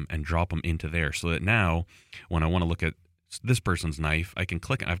drag them and drop them into there so that now when I want to look at this person's knife, I can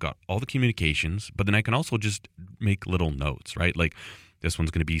click and I've got all the communications, but then I can also just make little notes, right? Like this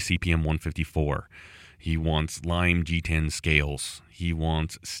one's going to be CPM 154. He wants lime G10 scales. He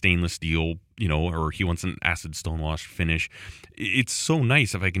wants stainless steel, or he wants an acid stonewash finish. It's so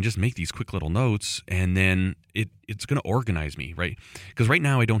nice if I can just make these quick little notes, and then it's going to organize me, right? Because right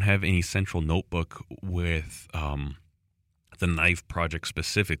now I don't have any central notebook with the knife project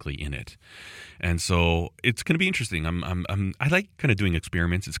specifically in it, and so it's going to be interesting. I like kind of doing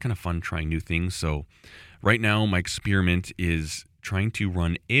experiments. It's kind of fun trying new things. So right now my experiment is trying to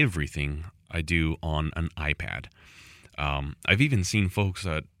run everything I do on an iPad. I've even seen folks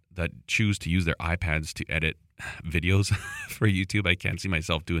that choose to use their iPads to edit videos for YouTube. I can't see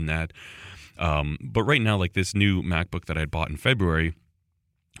myself doing that. But right now, like this new MacBook that I bought in February,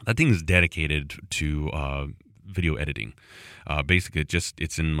 that thing is dedicated to video editing. Basically,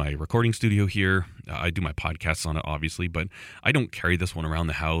 it's in my recording studio here. I do my podcasts on it, obviously, but I don't carry this one around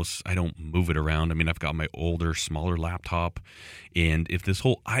the house. I don't move it around. I mean, I've got my older, smaller laptop, and if this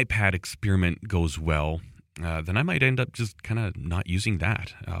whole iPad experiment goes well, then I might end up just kind of not using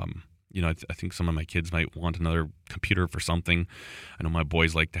that. I think some of my kids might want another computer for something. I know my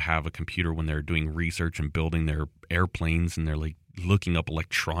boys like to have a computer when they're doing research and building their airplanes, and they're like looking up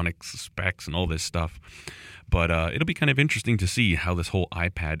electronics specs and all this stuff. But it'll be kind of interesting to see how this whole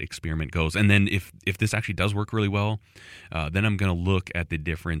iPad experiment goes. And then if this actually does work really well, then I'm going to look at the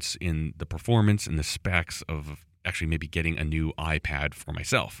difference in the performance and the specs of actually maybe getting a new iPad for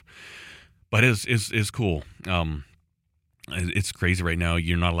myself. But it's cool. It's crazy right now.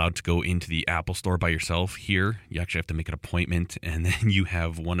 You're not allowed to go into the Apple store by yourself here. You actually have to make an appointment, and then you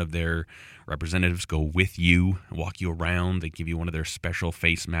have one of their representatives go with you, walk you around. They give you one of their special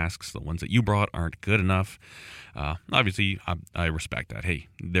face masks. The ones that you brought aren't good enough. Obviously, I respect that. Hey,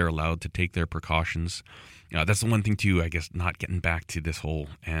 they're allowed to take their precautions. That's the one thing, too, I guess, not getting back to this whole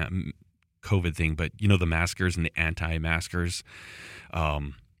COVID thing, but, the maskers and the anti-maskers.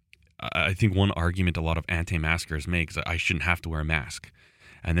 I think one argument a lot of anti-maskers make is that I shouldn't have to wear a mask.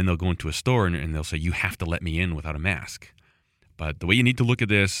 And then they'll go into a store and they'll say, you have to let me in without a mask. But the way you need to look at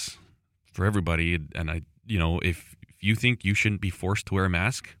this for everybody, and if you think you shouldn't be forced to wear a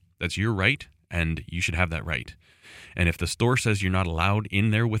mask, that's your right, and you should have that right. And if the store says you're not allowed in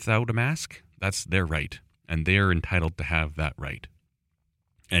there without a mask, that's their right, and they're entitled to have that right.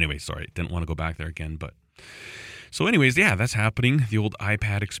 Anyway, sorry, didn't want to go back there again, but... So anyways, yeah, that's happening, the old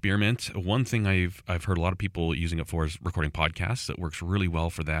iPad experiment. One thing I've heard a lot of people using it for is recording podcasts. It works really well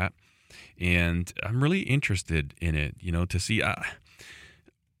for that. And I'm really interested in it, to see...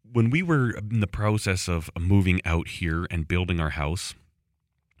 when we were in the process of moving out here and building our house,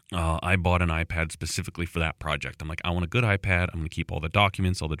 I bought an iPad specifically for that project. I'm like, I want a good iPad. I'm going to keep all the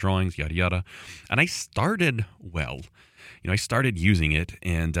documents, all the drawings, yada, yada. And I started well. I started using it,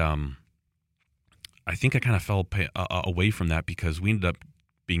 and... I think I kind of fell away from that because we ended up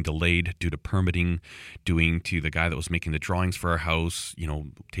being delayed due to permitting, due to the guy that was making the drawings for our house,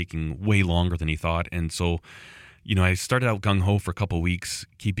 taking way longer than he thought. And so, I started out gung-ho for a couple of weeks,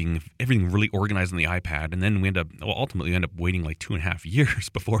 keeping everything really organized on the iPad. And then ultimately end up waiting like 2.5 years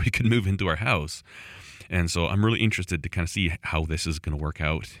before we could move into our house. And so I'm really interested to kind of see how this is going to work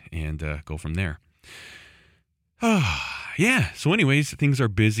out and go from there. Yeah. So anyways, things are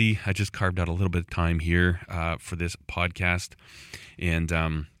busy. I just carved out a little bit of time here for this podcast.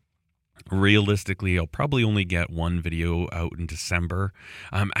 And realistically, I'll probably only get one video out in December.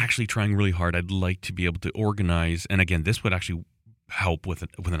 I'm actually trying really hard. I'd like to be able to organize. And again, this would actually help with an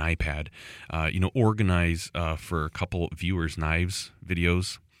iPad. Organize for a couple viewers' knives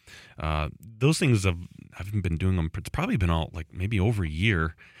videos. Those things I haven't been doing them. It's probably been maybe over a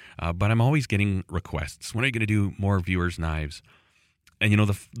year. But I'm always getting requests. When are you going to do more viewers' knives? And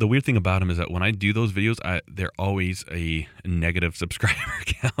the weird thing about them is that when I do those videos, they're always a negative subscriber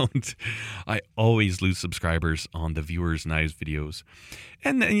count. I always lose subscribers on the viewers' knives videos.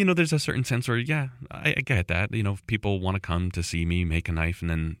 And then, there's a certain sense where, yeah, I get that. People want to come to see me make a knife,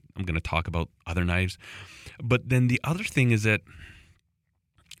 and then I'm going to talk about other knives. But then the other thing is that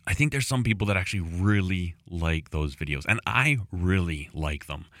I think there's some people that actually really like those videos, and I really like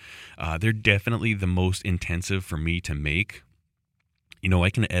them. They're definitely the most intensive for me to make. I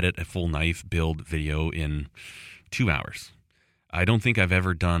can edit a full knife build video in 2 hours. I don't think I've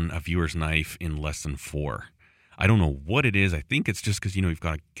ever done a viewer's knife in less than 4. I don't know what it is. I think it's just because, you've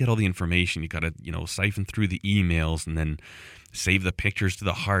got to get all the information. You got to, siphon through the emails and then save the pictures to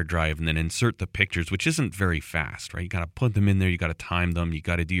the hard drive and then insert the pictures, which isn't very fast, right? You got to put them in there. You got to time them. You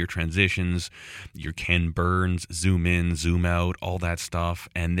got to do your transitions, your Ken Burns, zoom in, zoom out, all that stuff.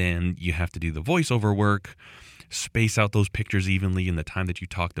 And then you have to do the voiceover work, space out those pictures evenly in the time that you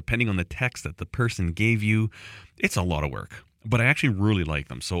talk, depending on the text that the person gave you. It's a lot of work. But I actually really like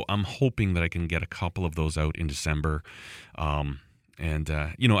them. So I'm hoping that I can get a couple of those out in December. I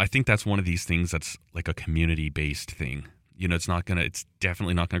think that's one of these things that's like a community-based thing. It's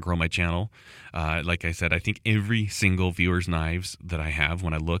definitely not going to grow my channel. Like I said, I think every single Viewers Knives that I have,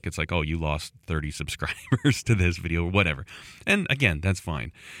 when I look, it's like, oh, you lost 30 subscribers to this video or whatever. And again, that's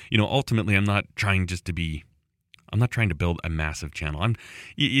fine. Ultimately, I'm not trying to build a massive channel.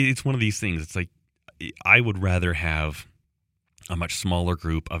 It's one of these things. It's like, I would rather have a much smaller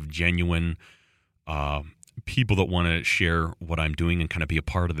group of genuine people that want to share what I'm doing and kind of be a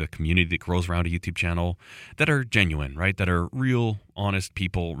part of the community that grows around a YouTube channel, that are genuine, right? That are real, honest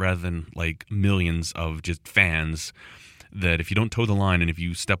people, rather than like millions of just fans that if you don't toe the line and if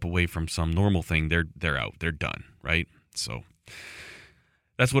you step away from some normal thing, they're out, they're done, right? So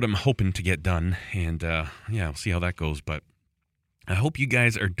that's what I'm hoping to get done, and we'll see how that goes. But I hope you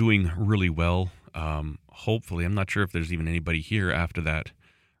guys are doing really well. Hopefully, I'm not sure if there's even anybody here after that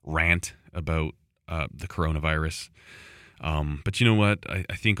rant about the coronavirus. But you know what?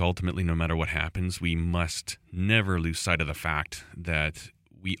 I think ultimately, no matter what happens, we must never lose sight of the fact that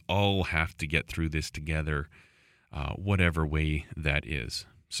we all have to get through this together, whatever way that is.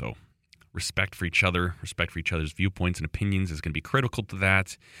 So respect for each other, respect for each other's viewpoints and opinions is going to be critical to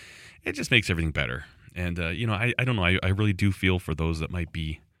that. It just makes everything better. And, I don't know. I really do feel for those that might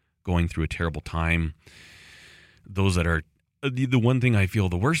be going through a terrible time. Those that are, the one thing I feel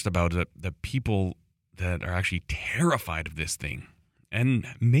the worst about is the people that are actually terrified of this thing. And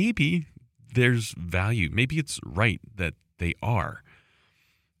maybe there's value. Maybe it's right that they are.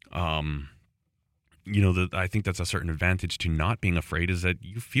 I think that's a certain advantage to not being afraid, is that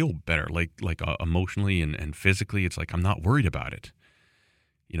you feel better, like emotionally and physically. It's like, I'm not worried about it.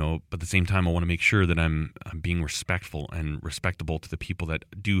 But at the same time, I want to make sure that I'm being respectful and respectable to the people that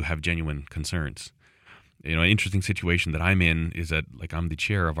do have genuine concerns. An interesting situation that I'm in is that, like, I'm the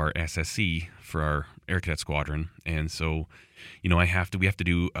chair of our SSC for our Air Cadet Squadron. And so, we have to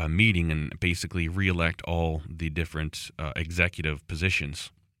do a meeting and basically re-elect all the different executive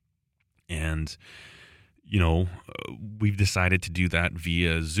positions. And, we've decided to do that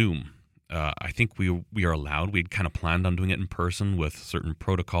via Zoom. I think we are allowed. We'd kind of planned on doing it in person with certain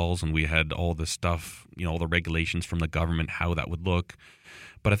protocols, and we had all this stuff, all the regulations from the government, how that would look.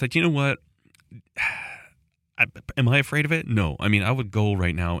 But I thought, you know what? Am I afraid of it? No. I mean, I would go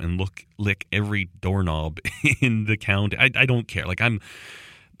right now and lick every doorknob in the county. I don't care. Like,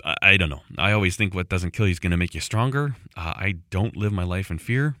 I don't know. I always think what doesn't kill you is going to make you stronger. I don't live my life in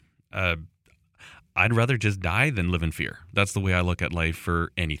fear. I'd rather just die than live in fear. That's the way I look at life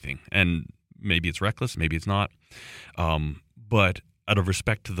for anything. And maybe it's reckless, maybe it's not. But out of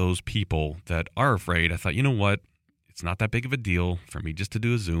respect to those people that are afraid, I thought, you know what? It's not that big of a deal for me just to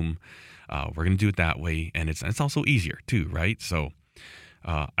do a Zoom. We're going to do it that way. And it's also easier too, right? So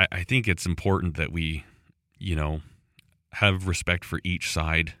I think it's important that we, have respect for each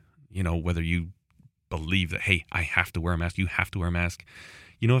side, whether you believe that, hey, I have to wear a mask, you have to wear a mask.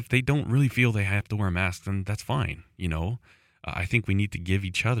 If they don't really feel they have to wear a mask, then that's fine. I think we need to give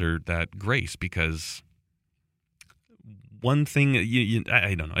each other that grace, because one thing,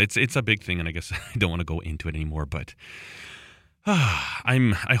 I don't know, it's a big thing, and I guess I don't want to go into it anymore, but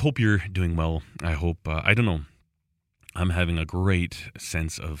I hope you're doing well. I hope, I don't know, I'm having a great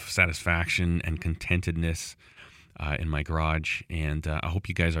sense of satisfaction and contentedness in my garage, and I hope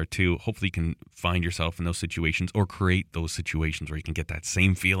you guys are too. Hopefully you can find yourself in those situations, or create those situations where you can get that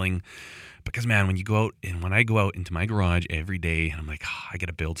same feeling. Because, man, when I go out into my garage every day and I'm like, I got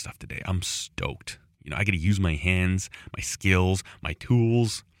to build stuff today, I'm stoked. I get to use my hands, my skills, my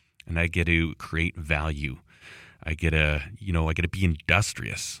tools, and I get to create value. I get to be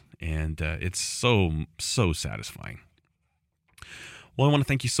industrious, and it's so satisfying. Well, I want to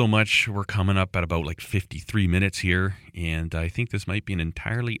thank you so much. We're coming up at about like 53 minutes here, and I think this might be an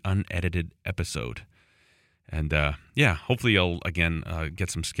entirely unedited episode. And hopefully I'll, again,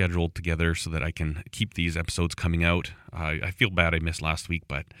 get some scheduled together so that I can keep these episodes coming out. I feel bad I missed last week,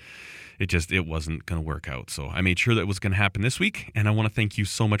 but it wasn't going to work out. So I made sure that it was going to happen this week, and I want to thank you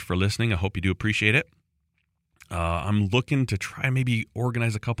so much for listening. I hope you do appreciate it. I'm looking to try and maybe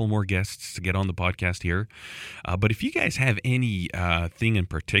organize a couple more guests to get on the podcast here. But if you guys have any thing in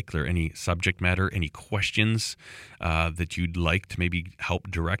particular, any subject matter, any questions that you'd like to maybe help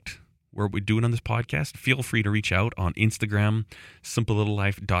direct where we're doing on this podcast, feel free to reach out on Instagram,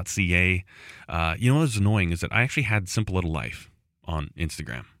 simplelittlelife.ca. You know what's annoying is that I actually had Simple Little Life on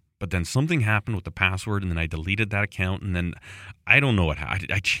Instagram. But then something happened with the password, and then I deleted that account, and then I don't know what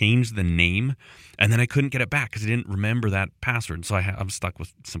happened. I changed the name, and then I couldn't get it back because I didn't remember that password. So I'm stuck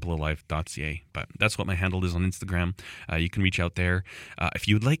with simplelittlelife.ca. But that's what my handle is on Instagram. You can reach out there. If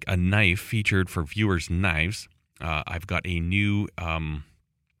you'd like a knife featured for viewers' knives, I've got a new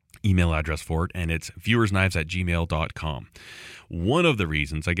email address for it, and it's viewersknives@gmail.com. One of the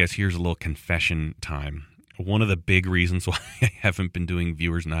reasons, I guess here's a little confession time. One of the big reasons why I haven't been doing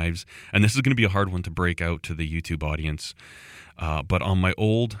viewers' knives, and this is going to be a hard one to break out to the YouTube audience, but on my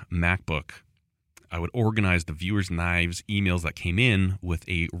old MacBook, I would organize the viewers' knives emails that came in with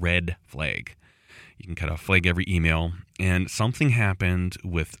a red flag. You can kind of flag every email, and something happened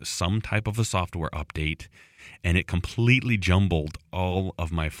with some type of a software update, and it completely jumbled all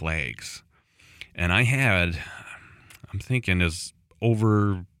of my flags. And I'm thinking there's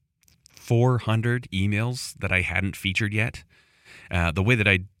over 400 emails that I hadn't featured yet. The way that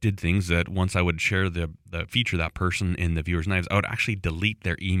I did things, that once I would share the feature that person in the viewers' knives, I would actually delete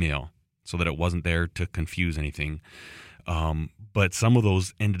their email so that it wasn't there to confuse anything. But some of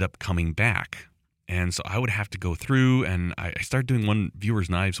those ended up coming back. And so I would have to go through, and I started doing one viewers'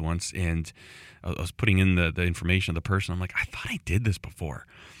 knives once, and I was putting in the information of the person. I'm like, I thought I did this before.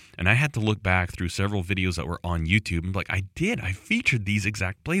 And I had to look back through several videos that were on YouTube and be like, I featured these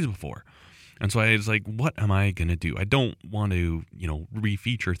exact plays before. And so I was like, what am I going to do? I don't want to,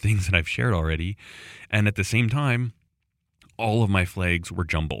 re-feature things that I've shared already. And at the same time, all of my flags were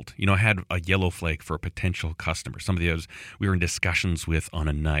jumbled. I had a yellow flag for a potential customer. Some of the others we were in discussions with on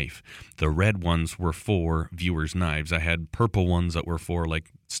a knife. The red ones were for viewers' knives. I had purple ones that were for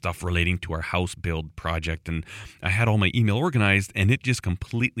like stuff relating to our house build project. And I had all my email organized, and it just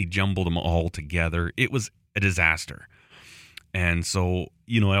completely jumbled them all together. It was a disaster. And so,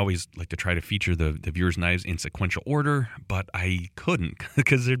 I always like to try to feature the viewers' knives in sequential order, but I couldn't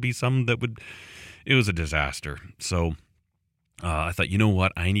because there'd be some it was a disaster. So I thought, you know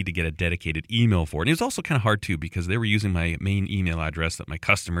what, I need to get a dedicated email for it. And it was also kind of hard too, because they were using my main email address that my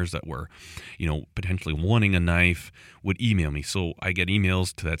customers that were, potentially wanting a knife would email me. So I get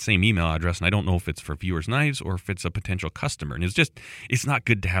emails to that same email address, and I don't know if it's for viewers' knives or if it's a potential customer. And it's not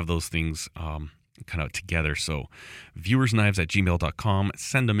good to have those things kind of together. So viewersknives@gmail.com,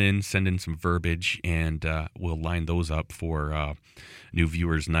 send in some verbiage, and we'll line those up for new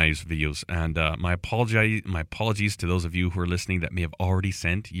Viewers Knives videos. And my apologies to those of you who are listening that may have already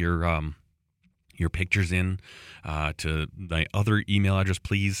sent your pictures in to my other email address.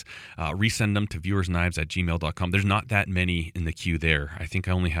 Please resend them to viewersknives@gmail.com. There's not that many in the queue there. I think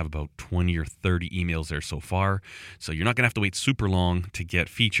I only have about 20 or 30 emails there so far. So you're not going to have to wait super long to get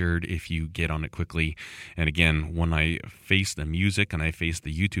featured if you get on it quickly. And again, when I face the music and I face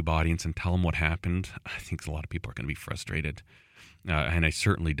the YouTube audience and tell them what happened, I think a lot of people are going to be frustrated. And I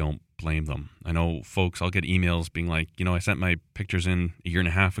certainly don't blame them. I know folks, I'll get emails being like, I sent my pictures in a year and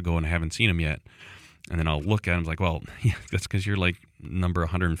a half ago and I haven't seen them yet. And then I'll look at them like, well, yeah, that's because you're like number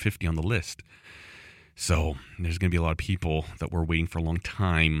 150 on the list. So there's going to be a lot of people that were waiting for a long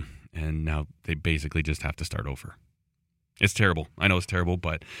time, and now they basically just have to start over. It's terrible. I know it's terrible,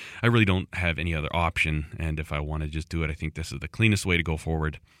 but I really don't have any other option. And if I want to just do it, I think this is the cleanest way to go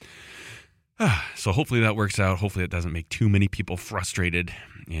forward. So hopefully that works out. Hopefully it doesn't make too many people frustrated.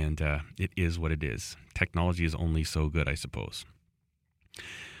 And it is what it is. Technology is only so good, I suppose.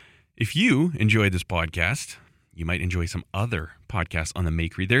 If you enjoyed this podcast, you might enjoy some other podcasts on the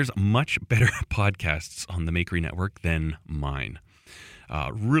Makery. There's much better podcasts on the Makery Network than mine.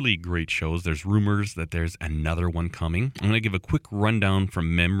 Really great shows. There's rumors that there's another one coming. I'm going to give a quick rundown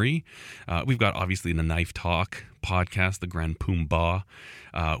from memory. We've got obviously the Knife Talk podcast, the Grand Poomba.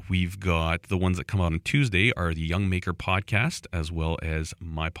 We've got the ones that come out on Tuesday are the Young Maker podcast, as well as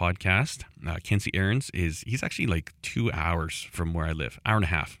my podcast. Kenzie Aarons he's actually like 2 hours from where I live, hour and a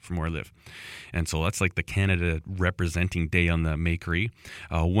half from where I live. And so that's like the Canada representing day on the Makery.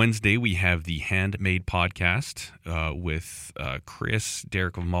 Wednesday, we have the Handmade podcast with Chris,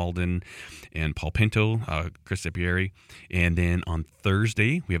 Derek of Malden, and Paul Pinto, Chris Sepieri. And then on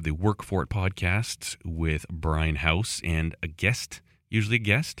Thursday, we have the Work For It podcast with Brian House and usually a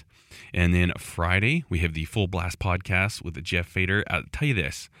guest. And then Friday, we have the Full Blast podcast with Jeff Fader. I'll tell you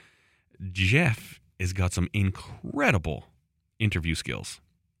this, Jeff has got some incredible interview skills.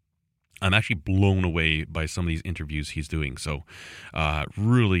 I'm actually blown away by some of these interviews he's doing. So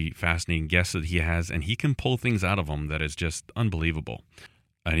really fascinating guests that he has, and he can pull things out of them that is just unbelievable.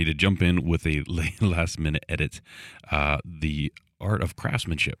 I need to jump in with a last minute edit. The Art of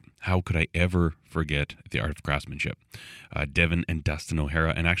Craftsmanship. How could I ever forget The Art of Craftsmanship? Devin and Dustin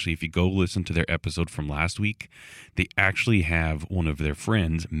O'Hara. And actually, if you go listen to their episode from last week, they actually have one of their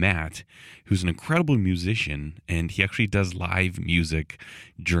friends, Matt, who's an incredible musician, and he actually does live music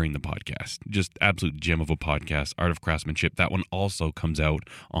during the podcast. Just absolute gem of a podcast, Art of Craftsmanship. That one also comes out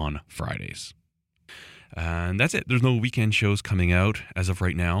on Fridays. And that's it. There's no weekend shows coming out as of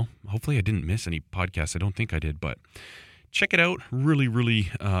right now. Hopefully I didn't miss any podcasts. I don't think I did, but check it out. Really,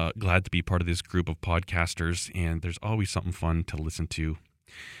 really glad to be part of this group of podcasters, and there's always something fun to listen to.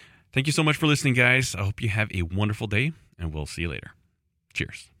 Thank you so much for listening, guys. I hope you have a wonderful day, and we'll see you later.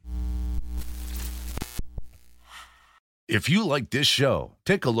 Cheers. If you like this show,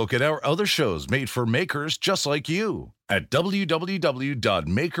 take a look at our other shows made for makers just like you at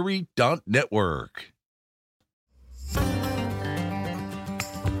www.makery.network.